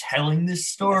Bones is telling this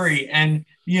story, and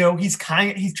he's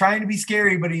trying to be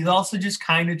scary, but he's also just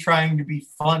kind of trying to be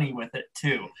funny with it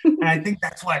too. And I think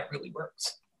that's why it really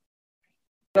works.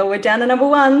 Well, we're down to number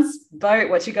ones. Boat,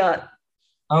 what you got?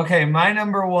 Okay, my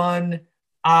number one,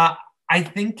 I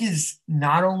think is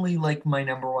not only my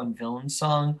number one villain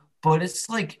song, but it's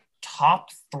top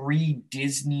 3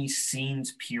 Disney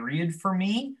scenes period for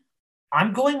me.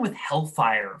 I'm going with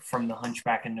Hellfire from The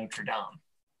Hunchback of Notre Dame.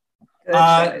 Good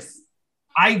choice.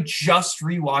 I just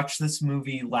rewatched this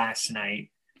movie last night,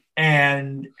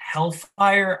 and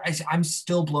Hellfire, I'm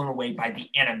still blown away by the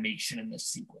animation in this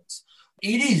sequence.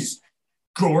 It is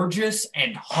gorgeous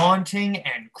and haunting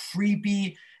and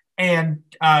creepy, and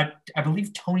I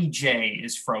believe Tony J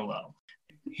is Frollo.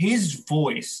 His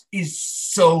voice is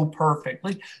so perfect.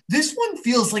 This one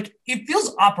feels it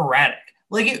feels operatic.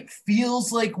 It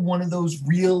feels like one of those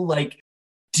real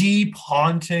deep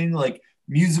haunting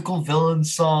musical villain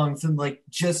songs, and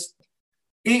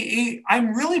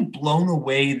I'm really blown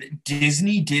away that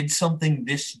Disney did something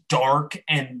this dark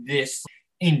and this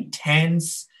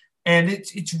intense, and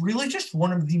it's really just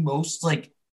one of the most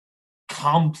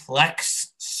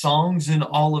complex songs in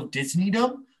all of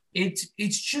Disneydom. It's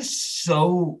just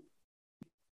so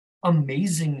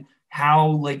amazing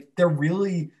how they're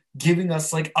really giving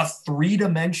us a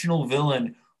 3-dimensional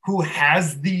villain who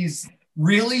has these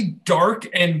really dark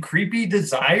and creepy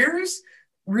desires,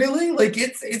 Really? Like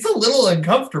it's a little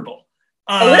uncomfortable.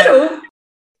 A little?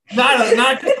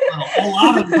 Not just a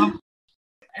lot of uncomfortable.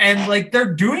 And like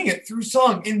they're doing it through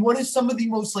song in what is some of the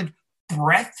most like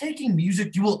breathtaking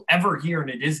music you will ever hear in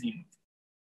a Disney movie.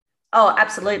 Oh,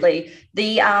 absolutely.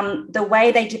 The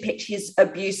way they depict his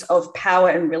abuse of power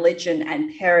and religion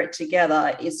and pair it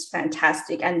together is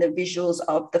fantastic. And the visuals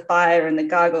of the fire and the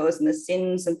gargoyles and the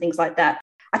sins and things like that.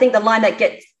 I think the line that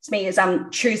gets me is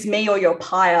choose me or your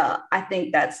pyre. I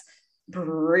think that's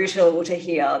brutal to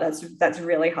hear. That's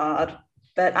really hard.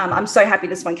 But I'm so happy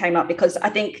this one came up because I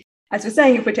think, as we're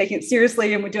saying, if we're taking it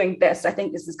seriously and we're doing best, I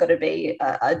think this has got to be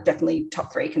a definitely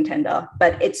top 3 contender.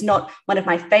 But it's not one of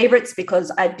my favorites because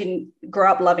I didn't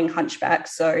grow up loving Hunchback.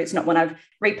 So it's not one I've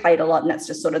replayed a lot. And that's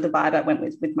just sort of the vibe I went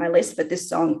with my list. But this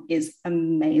song is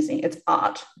amazing. It's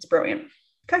art. It's brilliant.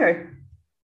 Koho.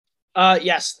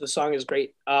 Yes, the song is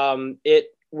great. It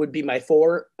would be my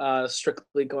 4,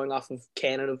 strictly going off of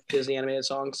canon of Disney animated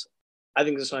songs. I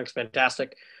think this song is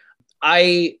fantastic.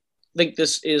 I think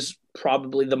this is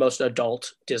probably the most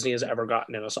adult Disney has ever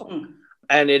gotten in a song.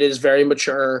 And it is very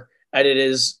mature, and it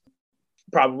is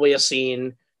probably a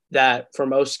scene that for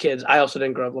most kids, I also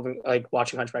didn't grow up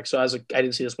watching Hunchback. So I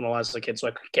didn't see this when I was a kid, so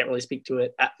I can't really speak to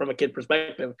it from a kid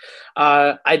perspective.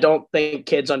 I don't think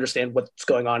kids understand what's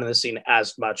going on in the scene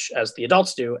as much as the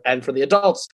adults do. And for the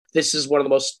adults, this is one of the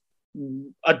most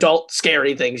adult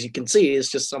scary things you can see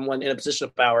is just someone in a position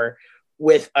of power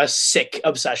with a sick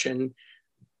obsession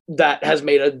that has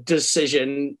made a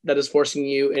decision that is forcing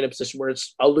you in a position where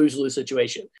it's a lose-lose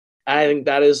situation. And I think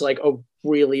that is like a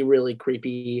really, really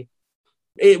creepy.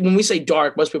 When we say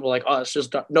dark, most people are like, oh, it's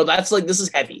just dark. No, that's like, this is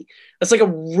heavy. That's like a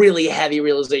really heavy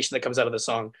realization that comes out of the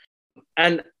song.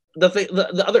 And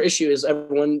the other issue is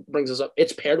everyone brings this up.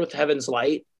 It's paired with Heaven's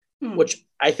Light, which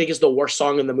I think is the worst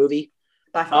song in the movie.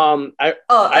 A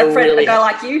guy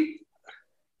like you?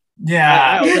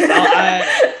 Yeah.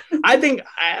 I think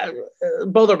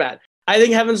both are bad. I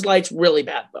think Heaven's Light's really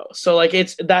bad though. So like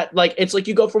it's like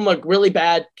you go from like really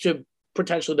bad to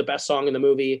potentially the best song in the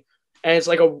movie, and it's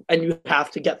like and you have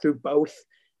to get through both.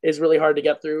 It's really hard to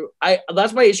get through.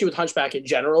 That's my issue with Hunchback in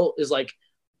general is like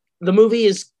the movie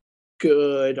is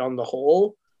good on the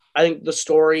whole. I think the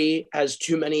story has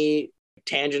too many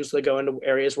tangents that go into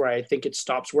areas where I think it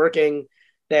stops working.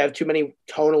 They have too many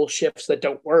tonal shifts that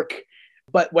don't work.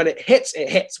 But when it hits, it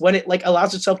hits. When it like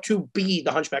allows itself to be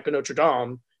the Hunchback of Notre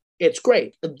Dame, it's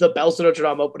great. The Bells of Notre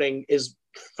Dame opening is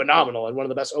phenomenal and one of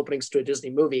the best openings to a Disney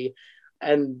movie.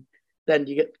 And then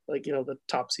you get like, the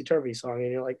topsy-turvy song and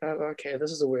you're like, oh, okay,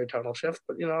 this is a weird tonal shift,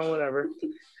 but whatever.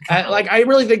 I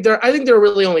really think there are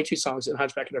really only 2 songs in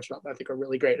Hunchback of Notre Dame I think are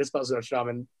really great. It's Bells of Notre Dame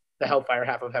and the Hellfire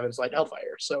half of Heaven's Light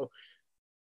Hellfire. So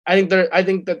I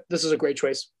think that this is a great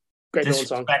choice. Great villain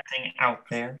song. Disrespecting Out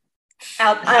There.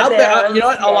 Out there. You know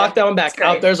what? I'll lock that one back.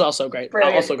 Out There's also great.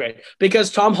 Brilliant. Also great.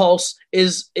 Because Tom Hulce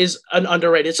is an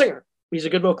underrated singer. He's a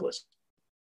good vocalist.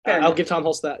 I'll give Tom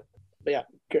Hulce that. But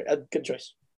yeah, good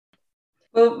choice.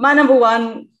 Well, my number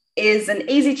 1 is an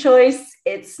easy choice.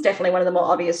 It's definitely one of the more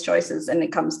obvious choices, and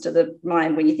it comes to the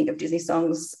mind when you think of Disney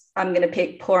songs. I'm going to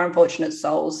pick Poor Unfortunate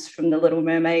Souls from The Little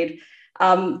Mermaid.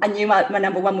 I knew my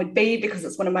number 1 would be because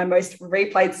it's one of my most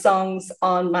replayed songs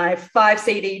on my 5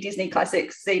 CD Disney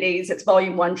Classics CDs. It's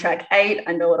volume 1, track 8.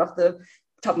 I know it off the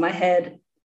top of my head.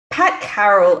 Pat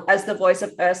Carroll as the voice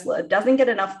of Ursula doesn't get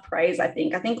enough praise, I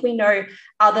think. I think we know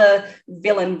other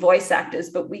villain voice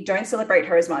actors, but we don't celebrate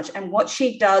her as much. And what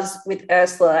she does with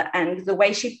Ursula and the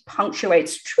way she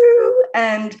punctuates true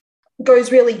and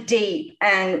goes really deep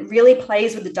and really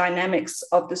plays with the dynamics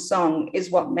of the song is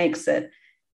what makes it.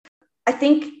 I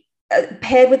think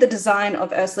paired with the design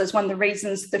of Ursula is one of the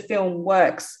reasons the film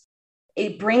works.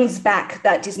 It brings back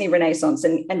that Disney Renaissance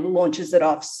and launches it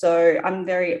off. So I'm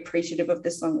very appreciative of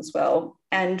this song as well.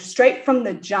 And straight from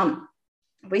the jump,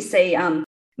 we see,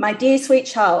 my dear sweet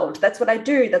child, that's what I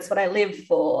do, that's what I live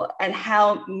for, and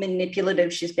how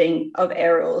manipulative she's being of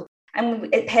Ariel.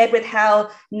 And it paired with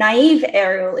how naive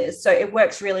Ariel is. So it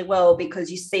works really well because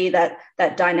you see that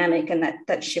dynamic and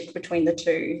that shift between the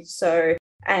two. So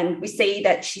and we see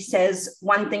that she says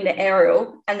one thing to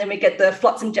Ariel, and then we get the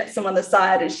flotsam jetsam on the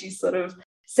side as she sort of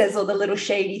says all the little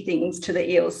shady things to the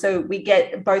eels. So we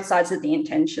get both sides of the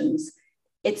intentions.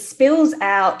 It spills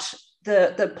out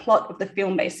the plot of the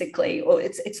film, basically, or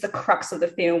it's the crux of the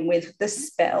film with the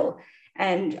spell.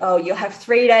 And, you'll have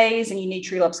 3 days and you need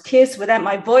true love's kiss. Without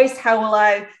my voice, how will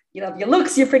I? You love your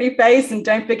looks, your pretty face, and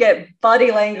don't forget body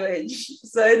language.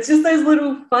 So it's just those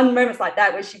little fun moments like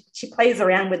that where she plays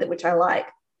around with it, which I like.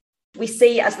 We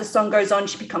see as the song goes on,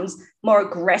 she becomes more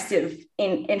aggressive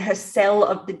in her sell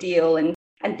of the deal and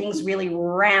and things really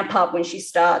ramp up when she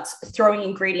starts throwing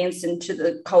ingredients into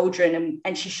the cauldron,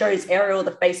 and she shows Ariel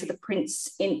the face of the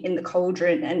prince in the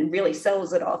cauldron and really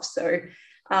sells it off. So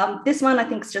this one I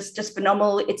think is just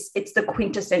phenomenal. It's the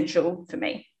quintessential for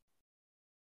me.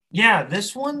 Yeah,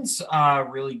 this one's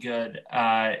really good.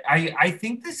 I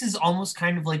think this is almost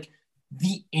kind of like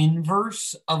the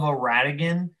inverse of a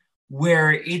Radigan,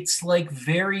 where it's like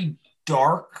very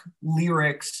dark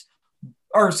lyrics,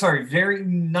 or sorry,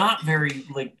 not very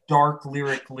like dark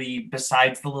lyrically,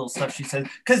 besides the little stuff she says,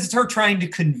 because it's her trying to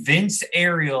convince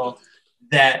Ariel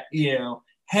that,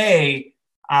 hey,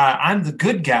 I'm the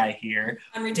good guy here.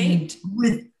 I'm redeemed.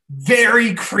 With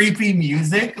very creepy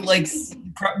music, like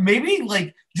maybe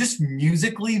like just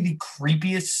musically the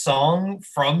creepiest song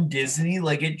from Disney.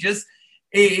 Like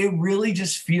it really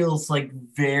just feels like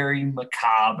very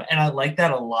macabre, and I like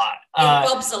that a lot. It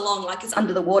bobs along like it's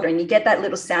under the water, and you get that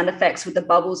little sound effects with the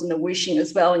bubbles and the whooshing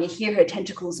as well, and you hear her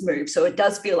tentacles move, so it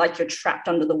does feel like you're trapped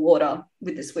under the water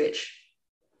with this witch.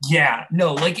 Yeah,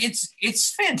 no, like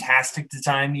it's fantastic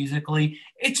design musically.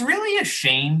 It's really a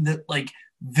shame that like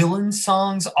villain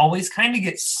songs always kind of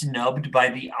get snubbed by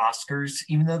the Oscars,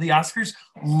 even though the Oscars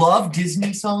love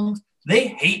Disney songs. They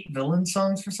hate villain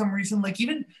songs for some reason. Like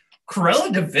even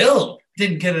Cruella de Vil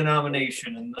didn't get a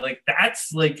nomination, and like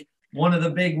that's like one of the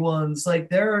big ones. Like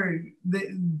the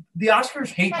Oscars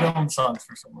hate villain songs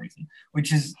for some reason,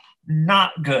 which is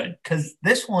not good, because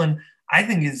this one I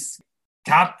think is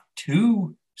top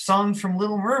 2 songs from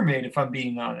Little Mermaid, if I'm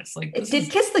being honest. Like,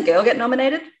 did Kiss the Girl get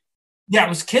nominated? Yeah, it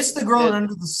was Kiss the Girl and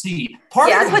Under the Sea.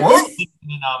 Part of the world getting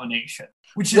a nomination,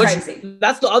 which is crazy.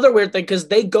 That's the other weird thing, because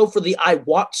they go for the I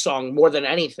Want song more than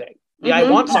anything. The I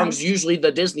Want song is usually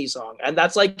the Disney song. And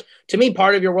that's like, to me,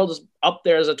 Part of Your World is up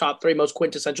there as a top 3 most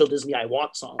quintessential Disney I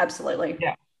Want song. Absolutely.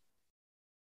 Yeah.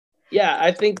 Yeah,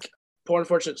 I think Poor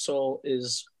Unfortunate Soul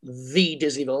is the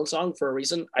Disney villain song for a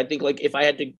reason. I think like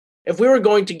if we were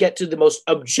going to get to the most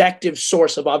objective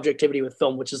source of objectivity with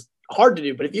film, which is hard to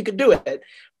do, but if you could do it,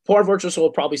 Poor Unfortunate Soul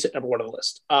will probably sit number 1 on the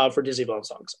list for Disney villain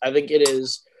songs. I think it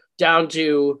is down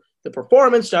to the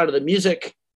performance, down to the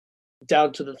music,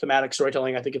 down to the thematic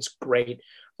storytelling. I think it's great.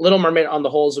 Little Mermaid on the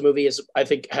whole as a movie I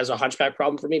think has a hunchback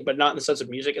problem for me, but not in the sense of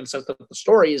music, in the sense that the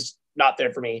story is not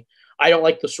there for me. I don't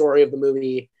like the story of the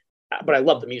movie, but I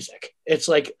love the music. It's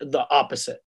like the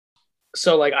opposite.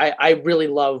 So like I really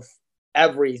love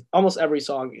almost every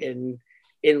song in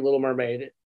Little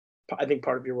Mermaid. I think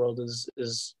Part of Your World is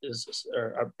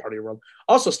or Part of Your World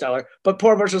also stellar, but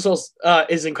Poor Unfortunate Souls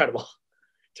is incredible.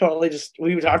 Totally, just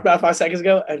we talked about it 5 seconds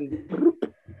ago, and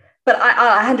but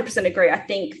I 100% agree. I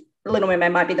think Little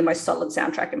Mermaid might be the most solid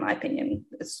soundtrack in my opinion.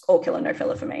 It's all killer, no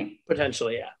filler for me.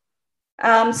 Potentially,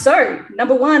 yeah. So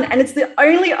number 1, and it's the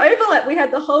only overlap we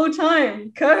had the whole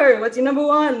time. Koho, what's your number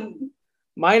 1?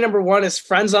 My number 1 is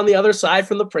Friends on the Other Side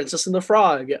from The Princess and the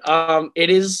Frog. It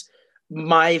is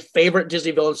my favorite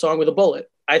Disney villain song with a bullet.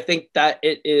 I think that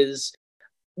it is.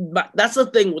 That's the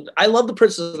thing. I love The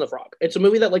Princess and the Frog. It's a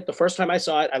movie that, like, the first time I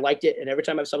saw it, I liked it, and every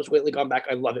time I've subsequently gone back,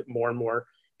 I love it more and more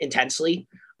intensely.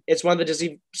 It's one of the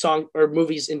Disney song or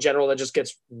movies in general that just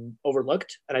gets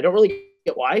overlooked, and I don't really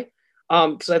get why.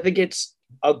 Because I think it's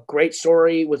a great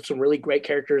story with some really great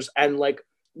characters, and like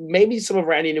maybe some of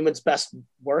Randy Newman's best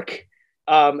work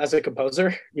as a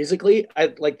composer musically.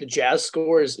 I like the jazz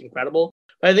score is incredible.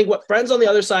 But I think what Friends on the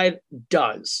Other Side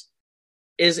does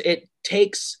is it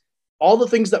takes all the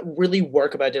things that really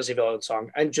work about a Disney villain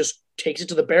song and just takes it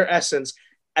to the bare essence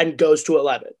and goes to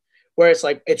 11, where it's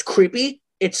like, it's creepy,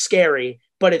 it's scary,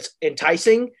 but it's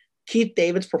enticing. Keith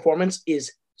David's performance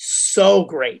is so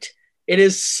great. It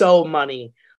is so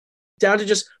money. Down to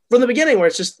just from the beginning, where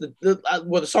it's just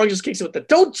where the song just kicks in with the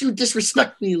 "Don't you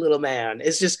disrespect me, little man."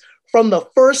 It's just from the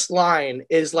first line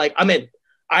is like, I'm in.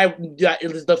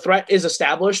 The threat is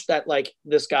established that like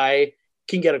this guy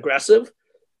can get aggressive,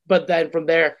 but then from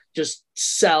there just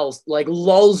sells, like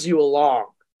lulls you along,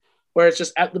 where it's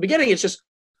just at the beginning, it's just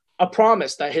a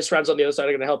promise that his friends on the other side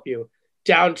are going to help you,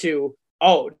 down to,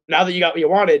 oh, now that you got what you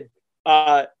wanted,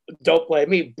 don't blame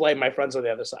me, blame my friends on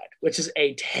the other side, which is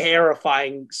a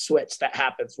terrifying switch that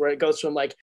happens, where it goes from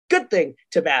like good thing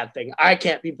to bad thing. I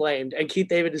can't be blamed. And Keith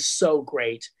David is so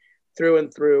great through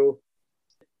and through.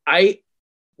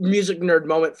 Music nerd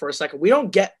moment for a second. We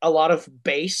don't get a lot of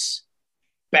bass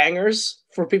bangers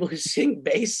for people who sing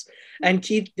bass, and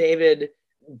Keith David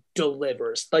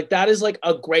delivers. Like that is like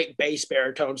a great bass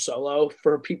baritone solo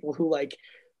for people who like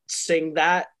sing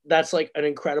that. That's like an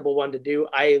incredible one to do.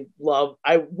 I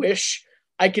wish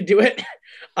I could do it.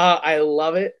 I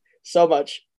love it so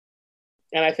much.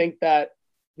 And I think that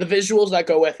the visuals that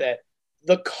go with it,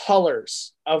 the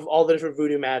colors of all the different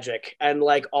voodoo magic and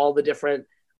like all the different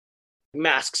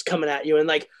masks coming at you, and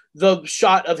like the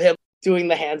shot of him doing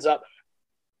the hands up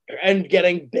and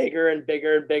getting bigger and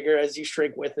bigger and bigger as you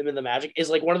shrink with him in the magic is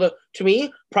like to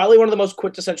me, probably one of the most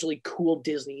quintessentially cool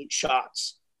Disney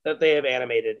shots that they have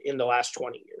animated in the last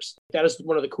 20 years. That is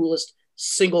one of the coolest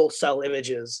single cell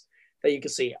images that you can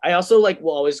see. I also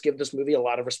will always give this movie a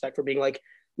lot of respect for being like,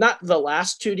 not the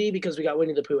last 2D because we got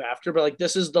Winnie the Pooh after, but like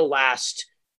this is the last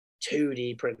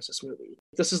 2D princess movie.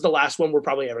 This is the last one we're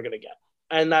probably ever going to get.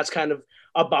 And that's kind of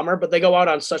a bummer, but they go out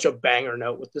on such a banger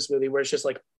note with this movie where it's just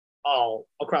like all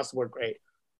across the board great.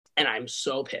 And I'm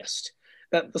so pissed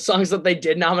that the songs that they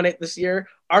did nominate this year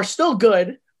are still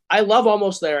good. I love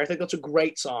Almost There. I think that's a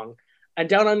great song. And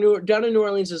Down in New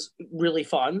Orleans is really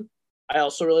fun. I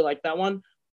also really like that one.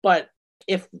 But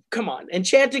come on,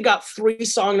 Enchanted got 3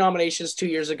 song nominations 2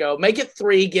 years ago. Make it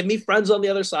 3. Give me Friends on the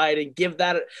Other Side and can you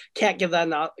give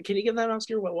that an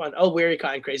Oscar? What one? Oh, Weary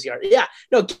Kind, Crazy Heart. Yeah,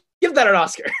 no, give that an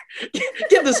Oscar.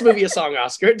 Give this movie a song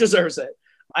Oscar. It deserves it.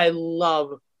 I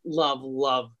love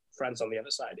Friends on the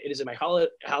Other Side. It is in my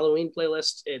Halloween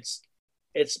playlist. It's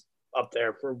up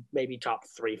there for maybe top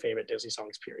 3 favorite Disney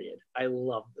songs, period. I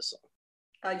love the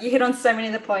song. You hit on so many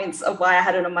of the points of why I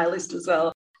had it on my list as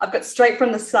well. I've got straight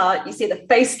from the start, you see the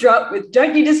face drop with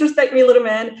 "Don't you disrespect me, little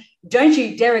man, don't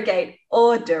you derogate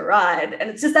or deride."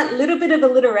 And it's just that little bit of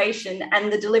alliteration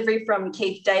and the delivery from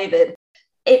Keith David.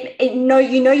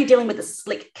 You're dealing with a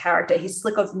slick character. He's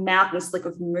slick of mouth and slick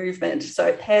of movement. So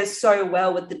it pairs so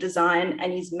well with the design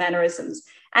and his mannerisms.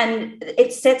 And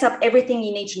it sets up everything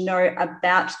you need to know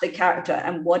about the character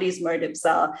and what his motives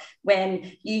are.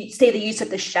 When you see the use of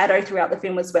the shadow throughout the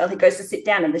film as well, he goes to sit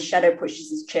down and the shadow pushes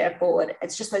his chair forward.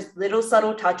 It's just those little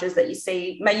subtle touches that you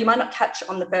see, you might not catch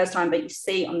on the first time, but you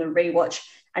see on the rewatch,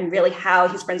 and really how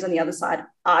his friends on the other side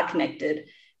are connected,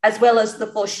 as well as the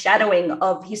foreshadowing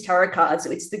of his tarot cards.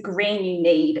 It's the green you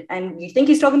need. And you think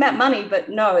he's talking about money, but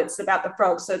no, it's about the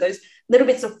frog. So those little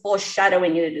bits of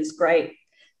foreshadowing in it is great.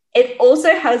 It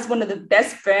also has one of the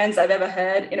best burns I've ever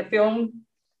heard in a film,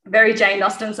 very Jane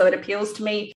Austen, so it appeals to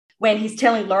me, when he's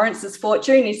telling Lawrence's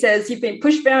fortune. He says, "You've been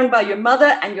pushed around by your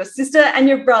mother and your sister and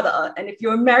your brother. And if you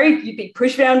were married, you'd be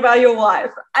pushed around by your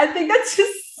wife." I think that's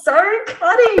just so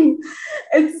cutting.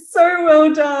 It's so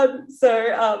well done.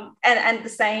 So, and the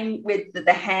same with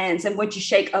the hands, and would you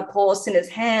shake a poor sinner's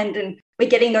hand? And we're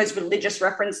getting those religious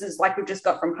references like we've just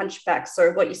got from Hunchback.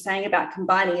 So what you're saying about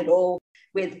combining it all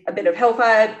with a bit of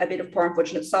Hellfire, a bit of Poor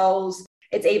Unfortunate Souls.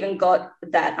 It's even got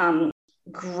that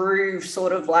groove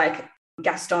sort of like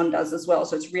Gaston does as well.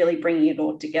 So it's really bringing it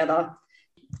all together.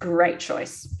 Great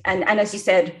choice. And as you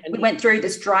said, we went through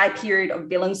this dry period of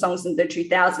villain songs in the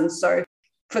 2000s. So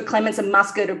for Clements and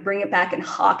Musker to bring it back and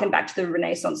harken back to the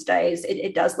Renaissance days,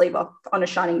 it does leave off on a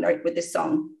shining note with this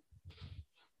song.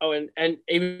 Oh, and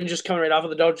even just coming right off of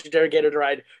the "Don't You Derogate or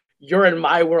Deride," "You're in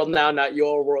my world now, not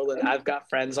your world, and I've got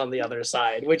friends on the other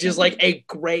side," which is like a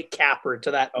great capper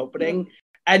to that opening.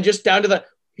 And just down to the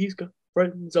 "He's got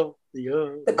friends on the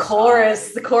other The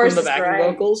chorus from is the backing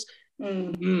great. vocals.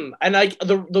 And like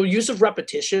the use of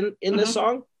repetition in this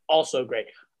song, also great.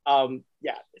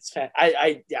 Yeah, it's fan.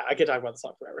 I could talk about the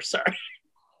song forever. Sorry.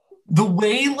 The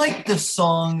way the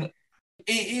song,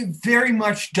 it very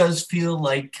much does feel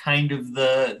like kind of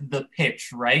the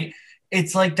pitch, right?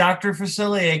 It's like Dr.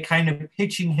 Facilier kind of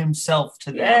pitching himself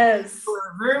to them. Yes. So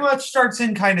it very much starts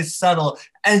in kind of subtle,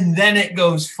 and then it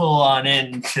goes full on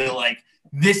into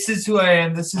this is who I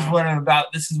am, this is what I'm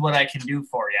about, this is what I can do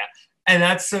for you. And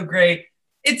that's so great.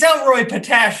 It's Elroy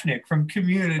Patashnik from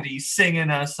Community singing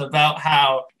us about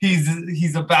how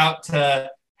he's about to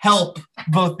help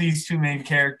both these two main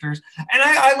characters. And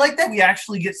I like that we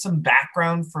actually get some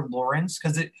background for Lawrence,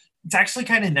 because it's actually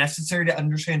kind of necessary to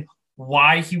understand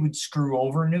why he would screw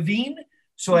over Naveen.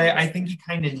 So I think you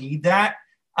kind of need that.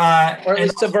 Or at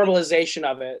least a verbalization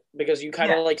of it, because you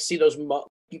kind of see those,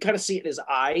 you kind of see it in his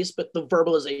eyes, but the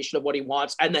verbalization of what he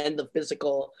wants, and then the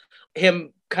physical,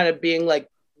 him kind of being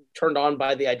turned on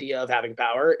by the idea of having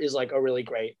power is a really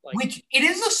great. Which it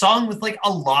is a song with a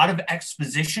lot of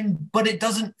exposition, but it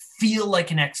doesn't feel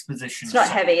like an exposition. It's not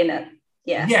song. heavy in it.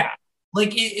 Yeah. Yeah.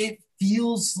 It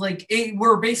feels like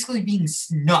we're basically being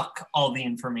snuck all the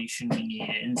information we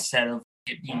need instead of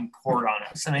it being poured on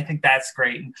us. And I think that's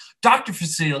great. And Dr.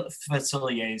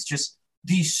 Facilier is just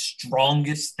the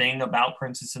strongest thing about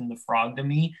Princess and the Frog to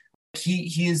me.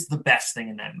 He is the best thing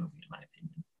in that movie, in my opinion.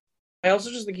 I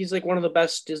also just think he's one of the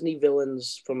best Disney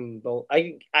villains from the.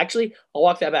 I'll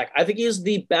walk that back. I think he is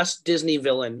the best Disney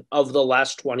villain of the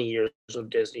last 20 years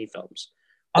of Disney films.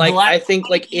 I think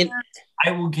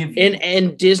I will give you.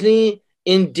 In Disney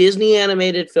in Disney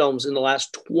animated films in the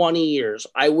last 20 years,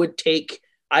 I would take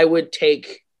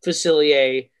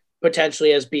Facilier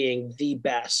potentially as being the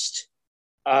best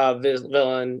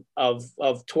villain from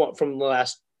the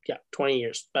last 20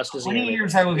 years. Best Disney 20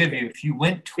 years I will give you. If you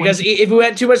went 20 because if we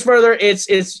went too much further, it's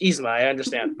Yzma, I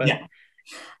understand. But yeah.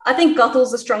 I think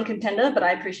Gothel's a strong contender, but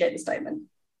I appreciate the statement.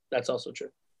 That's also true.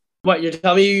 What, you're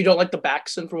telling me you don't like the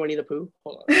Baxon from Winnie the Pooh?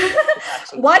 Hold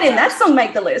on. Why didn't that song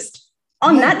make the list?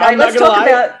 On that note, let's talk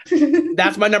about...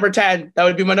 That's my number 10. That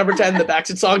would be my number 10. The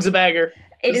Baxon song's a banger.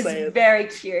 It is very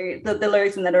cute. The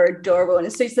lyrics in that are adorable, and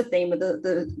it suits the theme of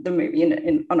the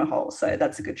movie on a whole. So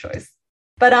that's a good choice.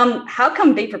 But how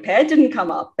come Be Prepared didn't come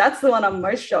up? That's the one I'm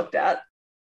most shocked at.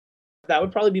 That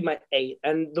would probably be my 8.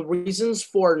 And the reasons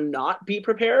for not Be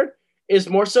Prepared is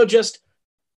more so just,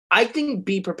 I think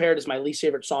Be Prepared is my least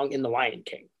favorite song in The Lion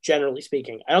King, generally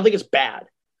speaking. I don't think it's bad.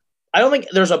 I don't think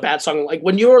there's a bad song. Like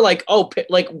when you were like,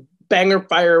 like banger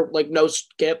fire, like no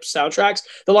skips soundtracks,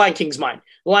 The Lion King's mine.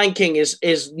 The Lion King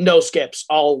is no skips.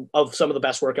 All of some of the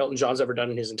best work Elton John's ever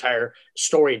done in his entire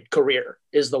storied career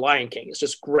is The Lion King. It's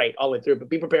just great all the way through. But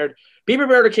Be Prepared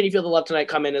or Can You Feel the Love Tonight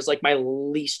come in as like my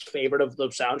least favorite of the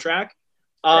soundtrack.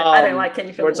 I don't like Can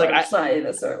You Feel the Love Tonight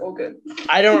either, so all good.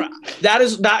 I don't. That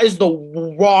is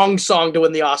the wrong song to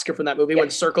win the Oscar from that movie when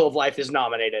Circle of Life is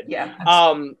nominated. Yeah.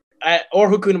 Or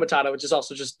Hakuna Matata, which is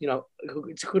also just,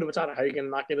 it's Hakuna Matata. How are you going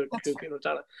to knock into Hakuna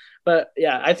Matata? But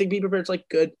yeah, I think Be Prepared's like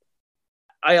good.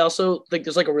 I also think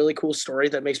there's like a really cool story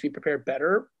that makes Be Prepared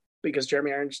better because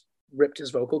Jeremy Irons ripped his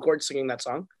vocal cords singing that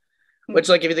song. Which,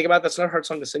 like, if you think about it, that's not a hard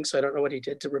song to sing, so I don't know what he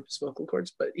did to rip his vocal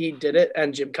cords, but he did it,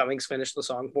 and Jim Cummings finished the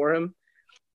song for him.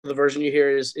 The version you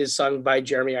hear is sung by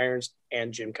Jeremy Irons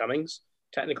and Jim Cummings,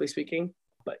 technically speaking.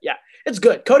 But yeah, it's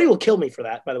good. Cody will kill me for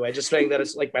that, by the way, just saying that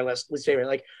it's like my least favorite.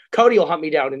 Like, Cody will hunt me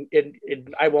down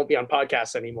and I won't be on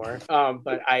podcasts anymore.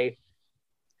 But I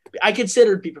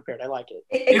considered Be Prepared. I like it.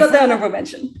 It got the honorable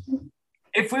mention.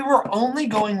 If we were only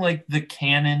going like the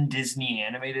canon Disney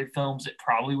animated films, it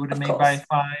probably would have made my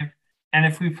 5. And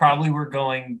if we probably were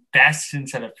going best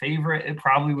instead of favorite, it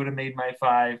probably would have made my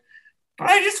 5. But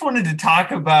I just wanted to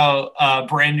talk about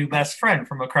Brand New Best Friend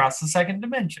from Across the Second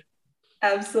Dimension.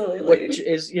 Absolutely. Which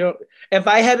is, if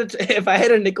I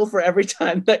had a nickel for every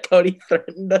time that Cody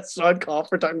threatened us on call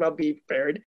for talking about Be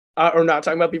Prepared, or not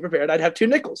talking about Be Prepared, I'd have 2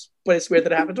 nickels. But it's weird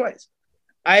that it happened twice.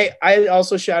 I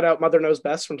also shout out Mother Knows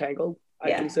Best from Tangled.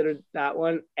 I considered that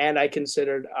one, and I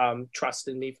considered Trust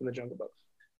in Me from The Jungle Book.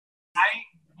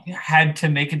 I had to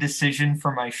make a decision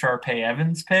for my Sharpay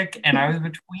Evans pick, and I was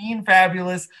between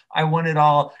Fabulous, I Want It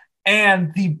All,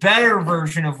 and the better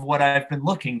version of what I've been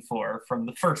looking for from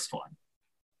the first one.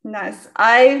 Nice.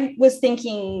 I was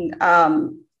thinking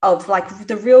of like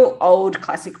the real old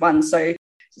classic ones. So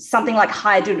something like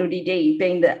Hi Doodle Dee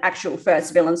being the actual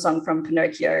first villain song from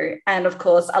Pinocchio. And of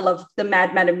course, I love the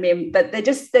Mad Madam Mim, but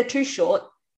they're too short.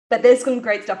 But there's some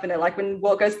great stuff in it. Like when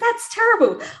Walt goes, "That's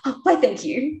terrible." Oh, why, thank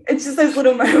you. It's just those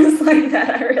little moments like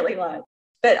that I really like.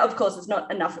 But of course, it's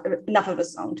not enough of a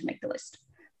song to make the list.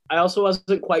 I also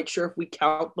wasn't quite sure if we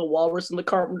count The Walrus and the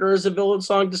Carpenter as a villain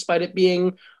song, despite it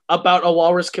being about a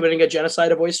walrus committing a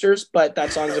genocide of oysters. But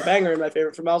that song's a banger and my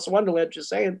favorite from Alice in Wonderland, just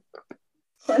saying.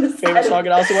 Favorite song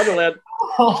in Alice in Wonderland.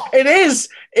 Oh. It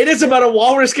is about a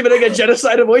walrus committing a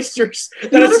genocide of oysters.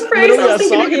 That is literally a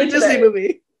song in a Disney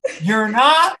movie. You're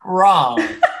not wrong.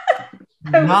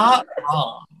 Not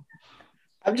wrong.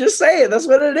 I'm just saying, that's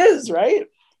what it is, right?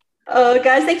 Oh,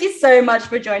 guys, thank you so much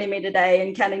for joining me today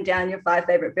and counting down your 5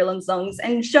 favorite villain songs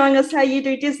and showing us how you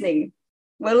do Disney.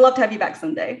 We'd love to have you back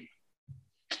someday.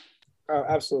 Oh,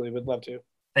 absolutely. We'd love to.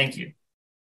 Thank you.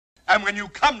 And when you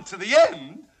come to the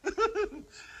end,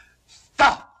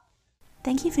 stop.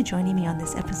 Thank you for joining me on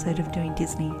this episode of Doing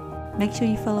Disney. Make sure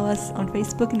you follow us on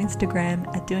Facebook and Instagram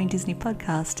at Doing Disney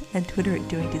Podcast and Twitter at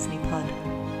Doing Disney Pod.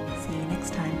 See you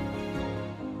next time.